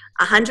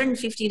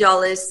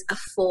 $150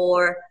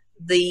 for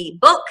the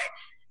book,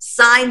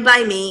 signed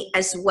by me,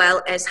 as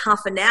well as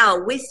half an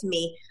hour with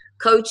me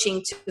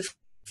coaching to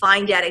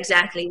find out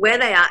exactly where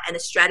they are and a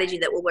strategy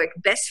that will work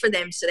best for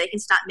them, so they can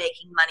start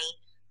making money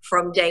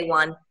from day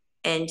one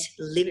and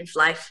living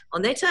life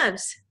on their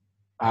terms.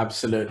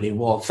 Absolutely.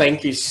 Well,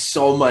 thank you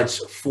so much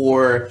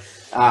for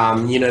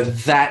you know,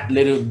 that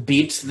little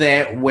bit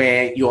there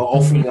where you're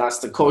offering us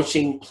the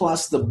coaching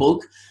plus the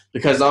book,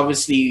 because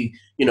obviously,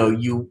 you know,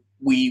 you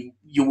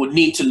would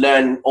need to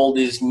learn all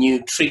these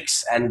new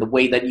tricks and the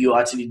way that you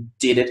actually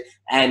did it,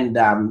 and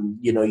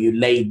you know, you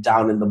laid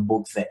down in the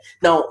book there.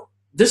 Now,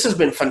 this has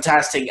been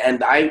fantastic,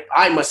 and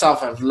I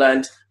myself have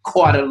learned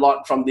quite a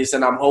lot from this,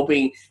 and I'm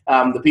hoping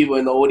the people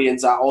in the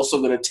audience are also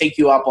going to take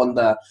you up on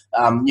the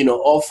you know,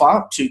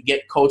 offer to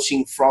get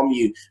coaching from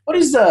you. What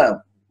is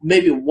the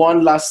maybe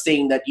one last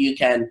thing that you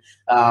can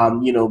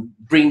you know,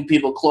 bring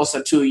people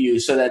closer to you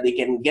so that they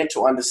can get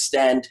to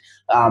understand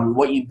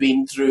what you've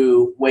been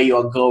through, where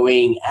you're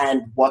going,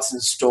 and what's in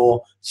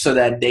store, so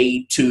that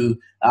they too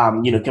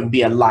you know, can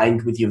be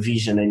aligned with your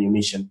vision and your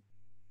mission?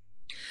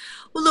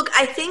 Well, look,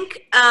 I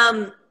think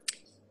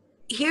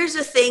here's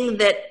the thing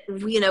that,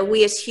 you know,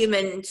 we as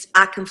humans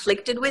are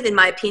conflicted with, in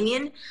my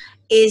opinion,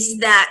 is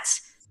that,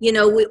 you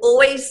know, we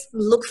always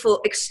look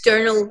for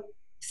external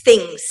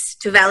things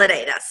to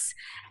validate us,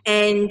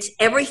 and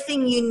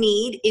everything you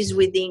need is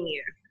within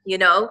you. You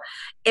know,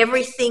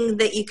 everything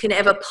that you can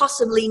ever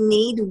possibly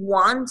need,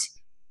 want,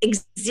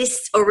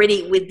 exists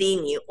already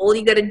within you. All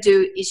you got to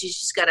do is, you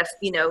just got to,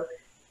 you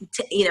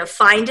know,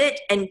 find it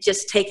and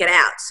just take it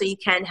out, so you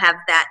can have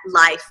that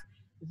life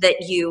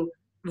that you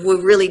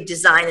were really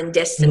designed and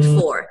destined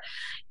for.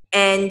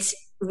 And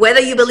whether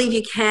you believe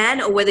you can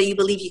or whether you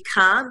believe you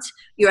can't,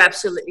 you're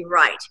absolutely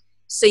right.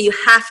 So you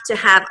have to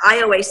have,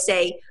 I always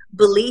say,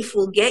 belief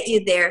will get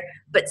you there,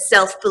 but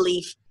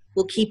self-belief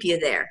will keep you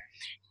there.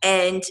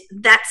 And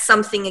that's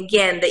something,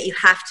 again, that you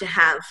have to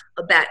have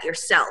about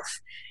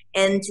yourself.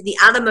 And the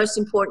other most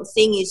important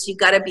thing is, you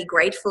got to be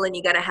grateful, and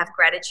you got to have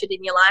gratitude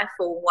in your life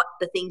for what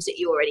the things that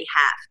you already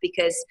have,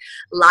 because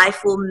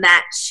life will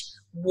match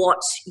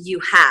what you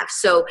have.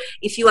 So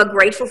if you are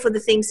grateful for the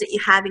things that you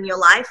have in your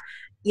life,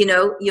 you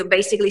know, you're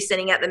basically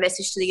sending out the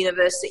message to the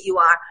universe that you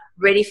are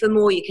ready for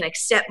more, you can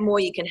accept more,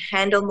 you can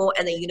handle more,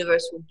 and the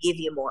universe will give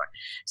you more.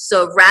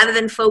 So rather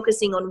than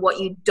focusing on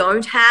what you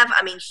don't have,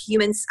 I mean,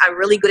 humans are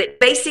really good at,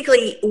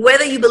 basically,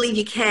 whether you believe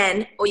you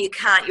can or you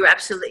can't, you're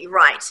absolutely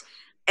right.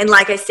 And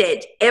like I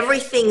said,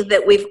 everything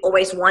that we've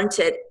always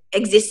wanted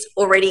exists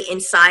already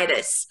inside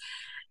us.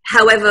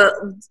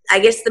 However, I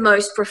guess the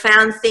most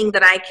profound thing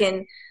that I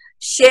can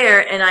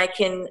share and I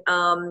can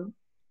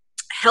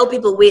help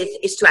people with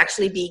is to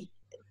actually be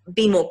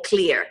more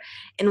clear.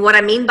 And what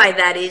I mean by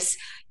that is,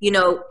 you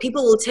know,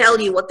 people will tell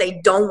you what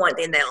they don't want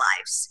in their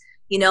lives.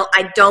 You know,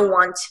 I don't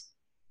want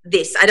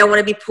this. I don't want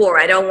to be poor.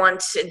 I don't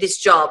want this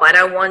job. I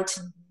don't want,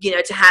 you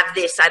know, to have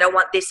this. I don't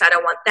want this. I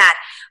don't want that.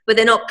 But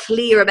they're not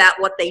clear about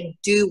what they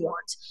do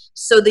want.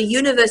 So the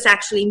universe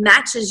actually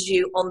matches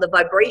you on the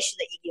vibration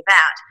that you give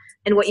out,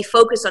 and what you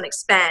focus on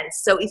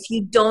expands. So if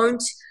you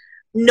don't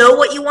know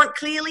what you want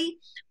clearly,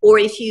 or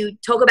if you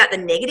talk about the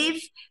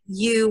negative,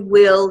 you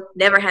will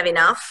never have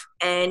enough.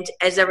 And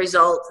as a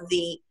result,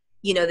 the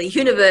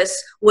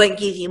universe won't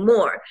give you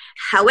more.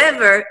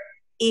 However,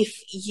 if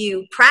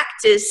you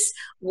practice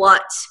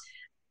what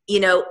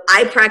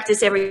I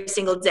practice every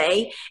single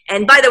day.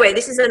 And by the way,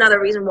 this is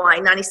another reason why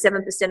 97%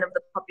 of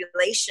the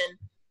population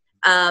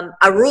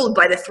are ruled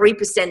by the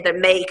 3% that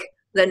make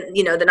the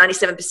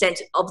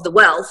 97% of the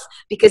wealth,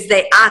 because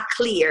they are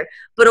clear,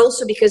 but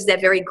also because they're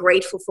very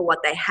grateful for what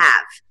they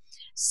have.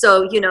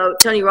 So,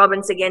 Tony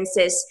Robbins again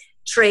says,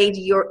 trade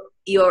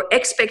your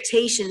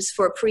expectations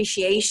for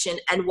appreciation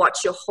and watch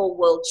your whole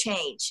world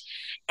change.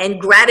 And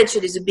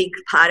gratitude is a big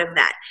part of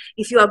that.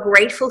 If you are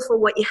grateful for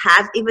what you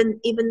have, even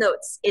though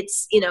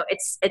it's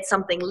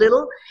something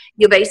little,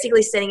 you're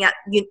basically sending out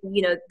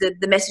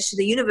the message to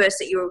the universe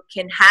that you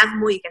can have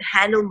more, you can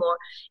handle more,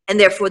 and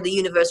therefore the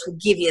universe will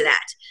give you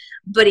that.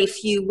 But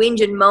if you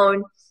whinge and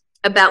moan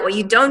about what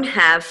you don't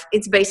have,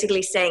 it's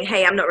basically saying,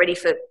 hey, I'm not ready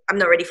for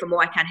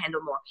more, I can't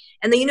handle more.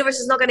 And the universe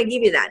is not going to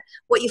give you that.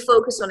 What you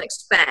focus on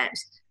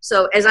expands.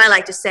 So as I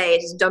like to say,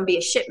 is don't be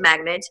a shit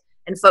magnet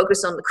and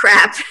focus on the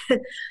crap.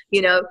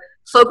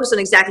 Focus on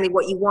exactly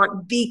what you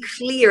want, be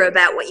clear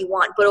about what you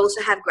want, but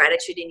also have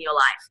gratitude in your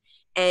life.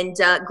 And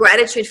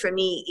gratitude for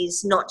me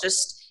is not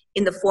just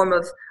in the form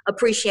of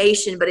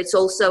appreciation, but it's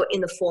also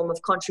in the form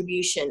of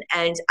contribution.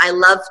 And I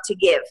love to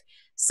give.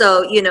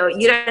 So, you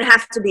don't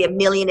have to be a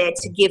millionaire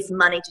to give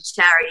money to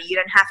charity. You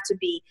don't have to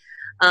be,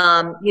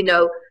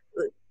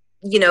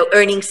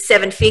 earning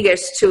 7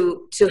 figures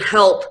to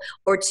help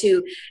or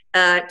to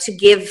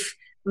give,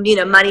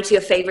 money to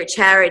your favorite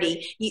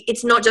charity.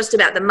 It's not just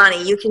about the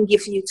money. You can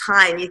give your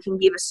time. You can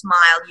give a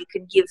smile. You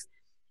can give,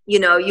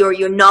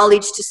 your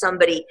knowledge to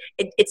somebody.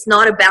 It's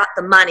not about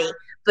the money.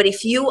 But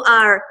if you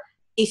are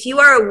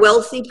a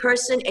wealthy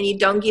person and you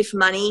don't give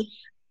money,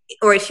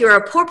 or if you're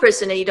a poor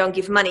person and you don't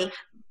give money,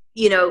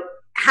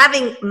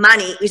 having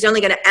money is only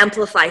going to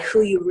amplify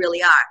who you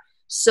really are.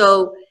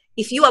 So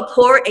if you are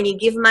poor and you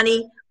give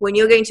money, when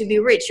you're going to be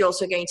rich, you're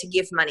also going to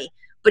give money.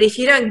 But if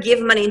you don't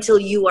give money until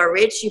you are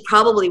rich, you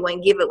probably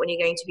won't give it when you're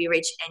going to be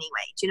rich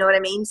anyway. Do you know what I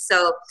mean?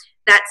 So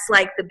that's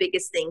like the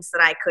biggest things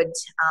that I could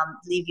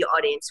leave your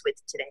audience with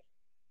today.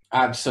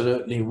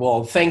 Absolutely.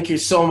 Well, thank you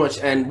so much.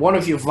 And one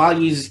of your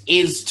values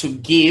is to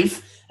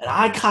give. And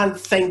I can't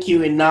thank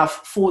you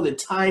enough for the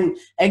time,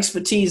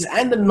 expertise,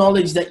 and the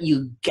knowledge that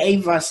you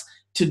gave us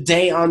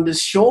today on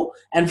this show.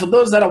 And for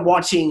those that are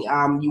watching,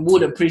 you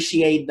would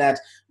appreciate that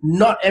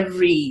not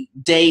every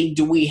day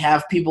do we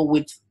have people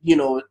with,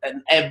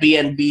 an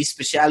Airbnb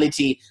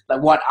speciality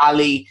like what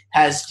Aly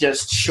has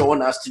just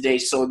shown us today.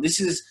 So this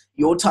is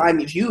your time.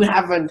 If you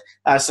haven't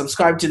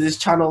subscribed to this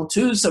channel,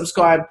 to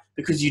subscribe,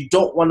 because you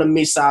don't want to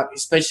miss out,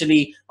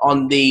 especially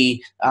on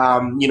the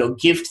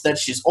gift that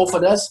she's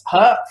offered us,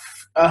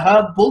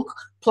 her book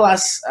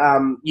plus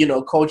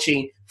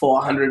coaching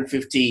for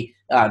 $150.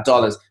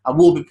 I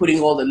will be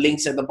putting all the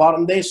links at the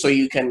bottom there so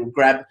you can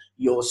grab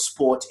your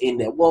sport in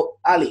there. Well,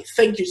 Aly,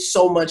 thank you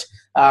so much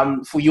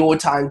for your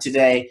time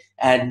today.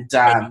 And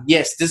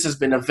yes, this has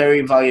been a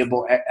very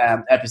valuable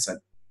episode.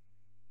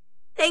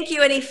 Thank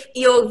you. And if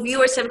your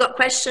viewers have got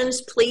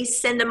questions, please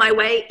send them my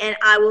way and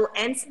I will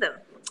answer them.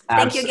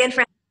 Thank you again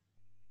for.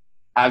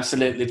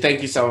 Absolutely.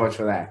 Thank you so much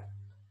for that.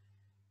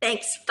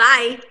 Thanks.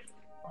 Bye.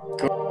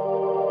 Cool.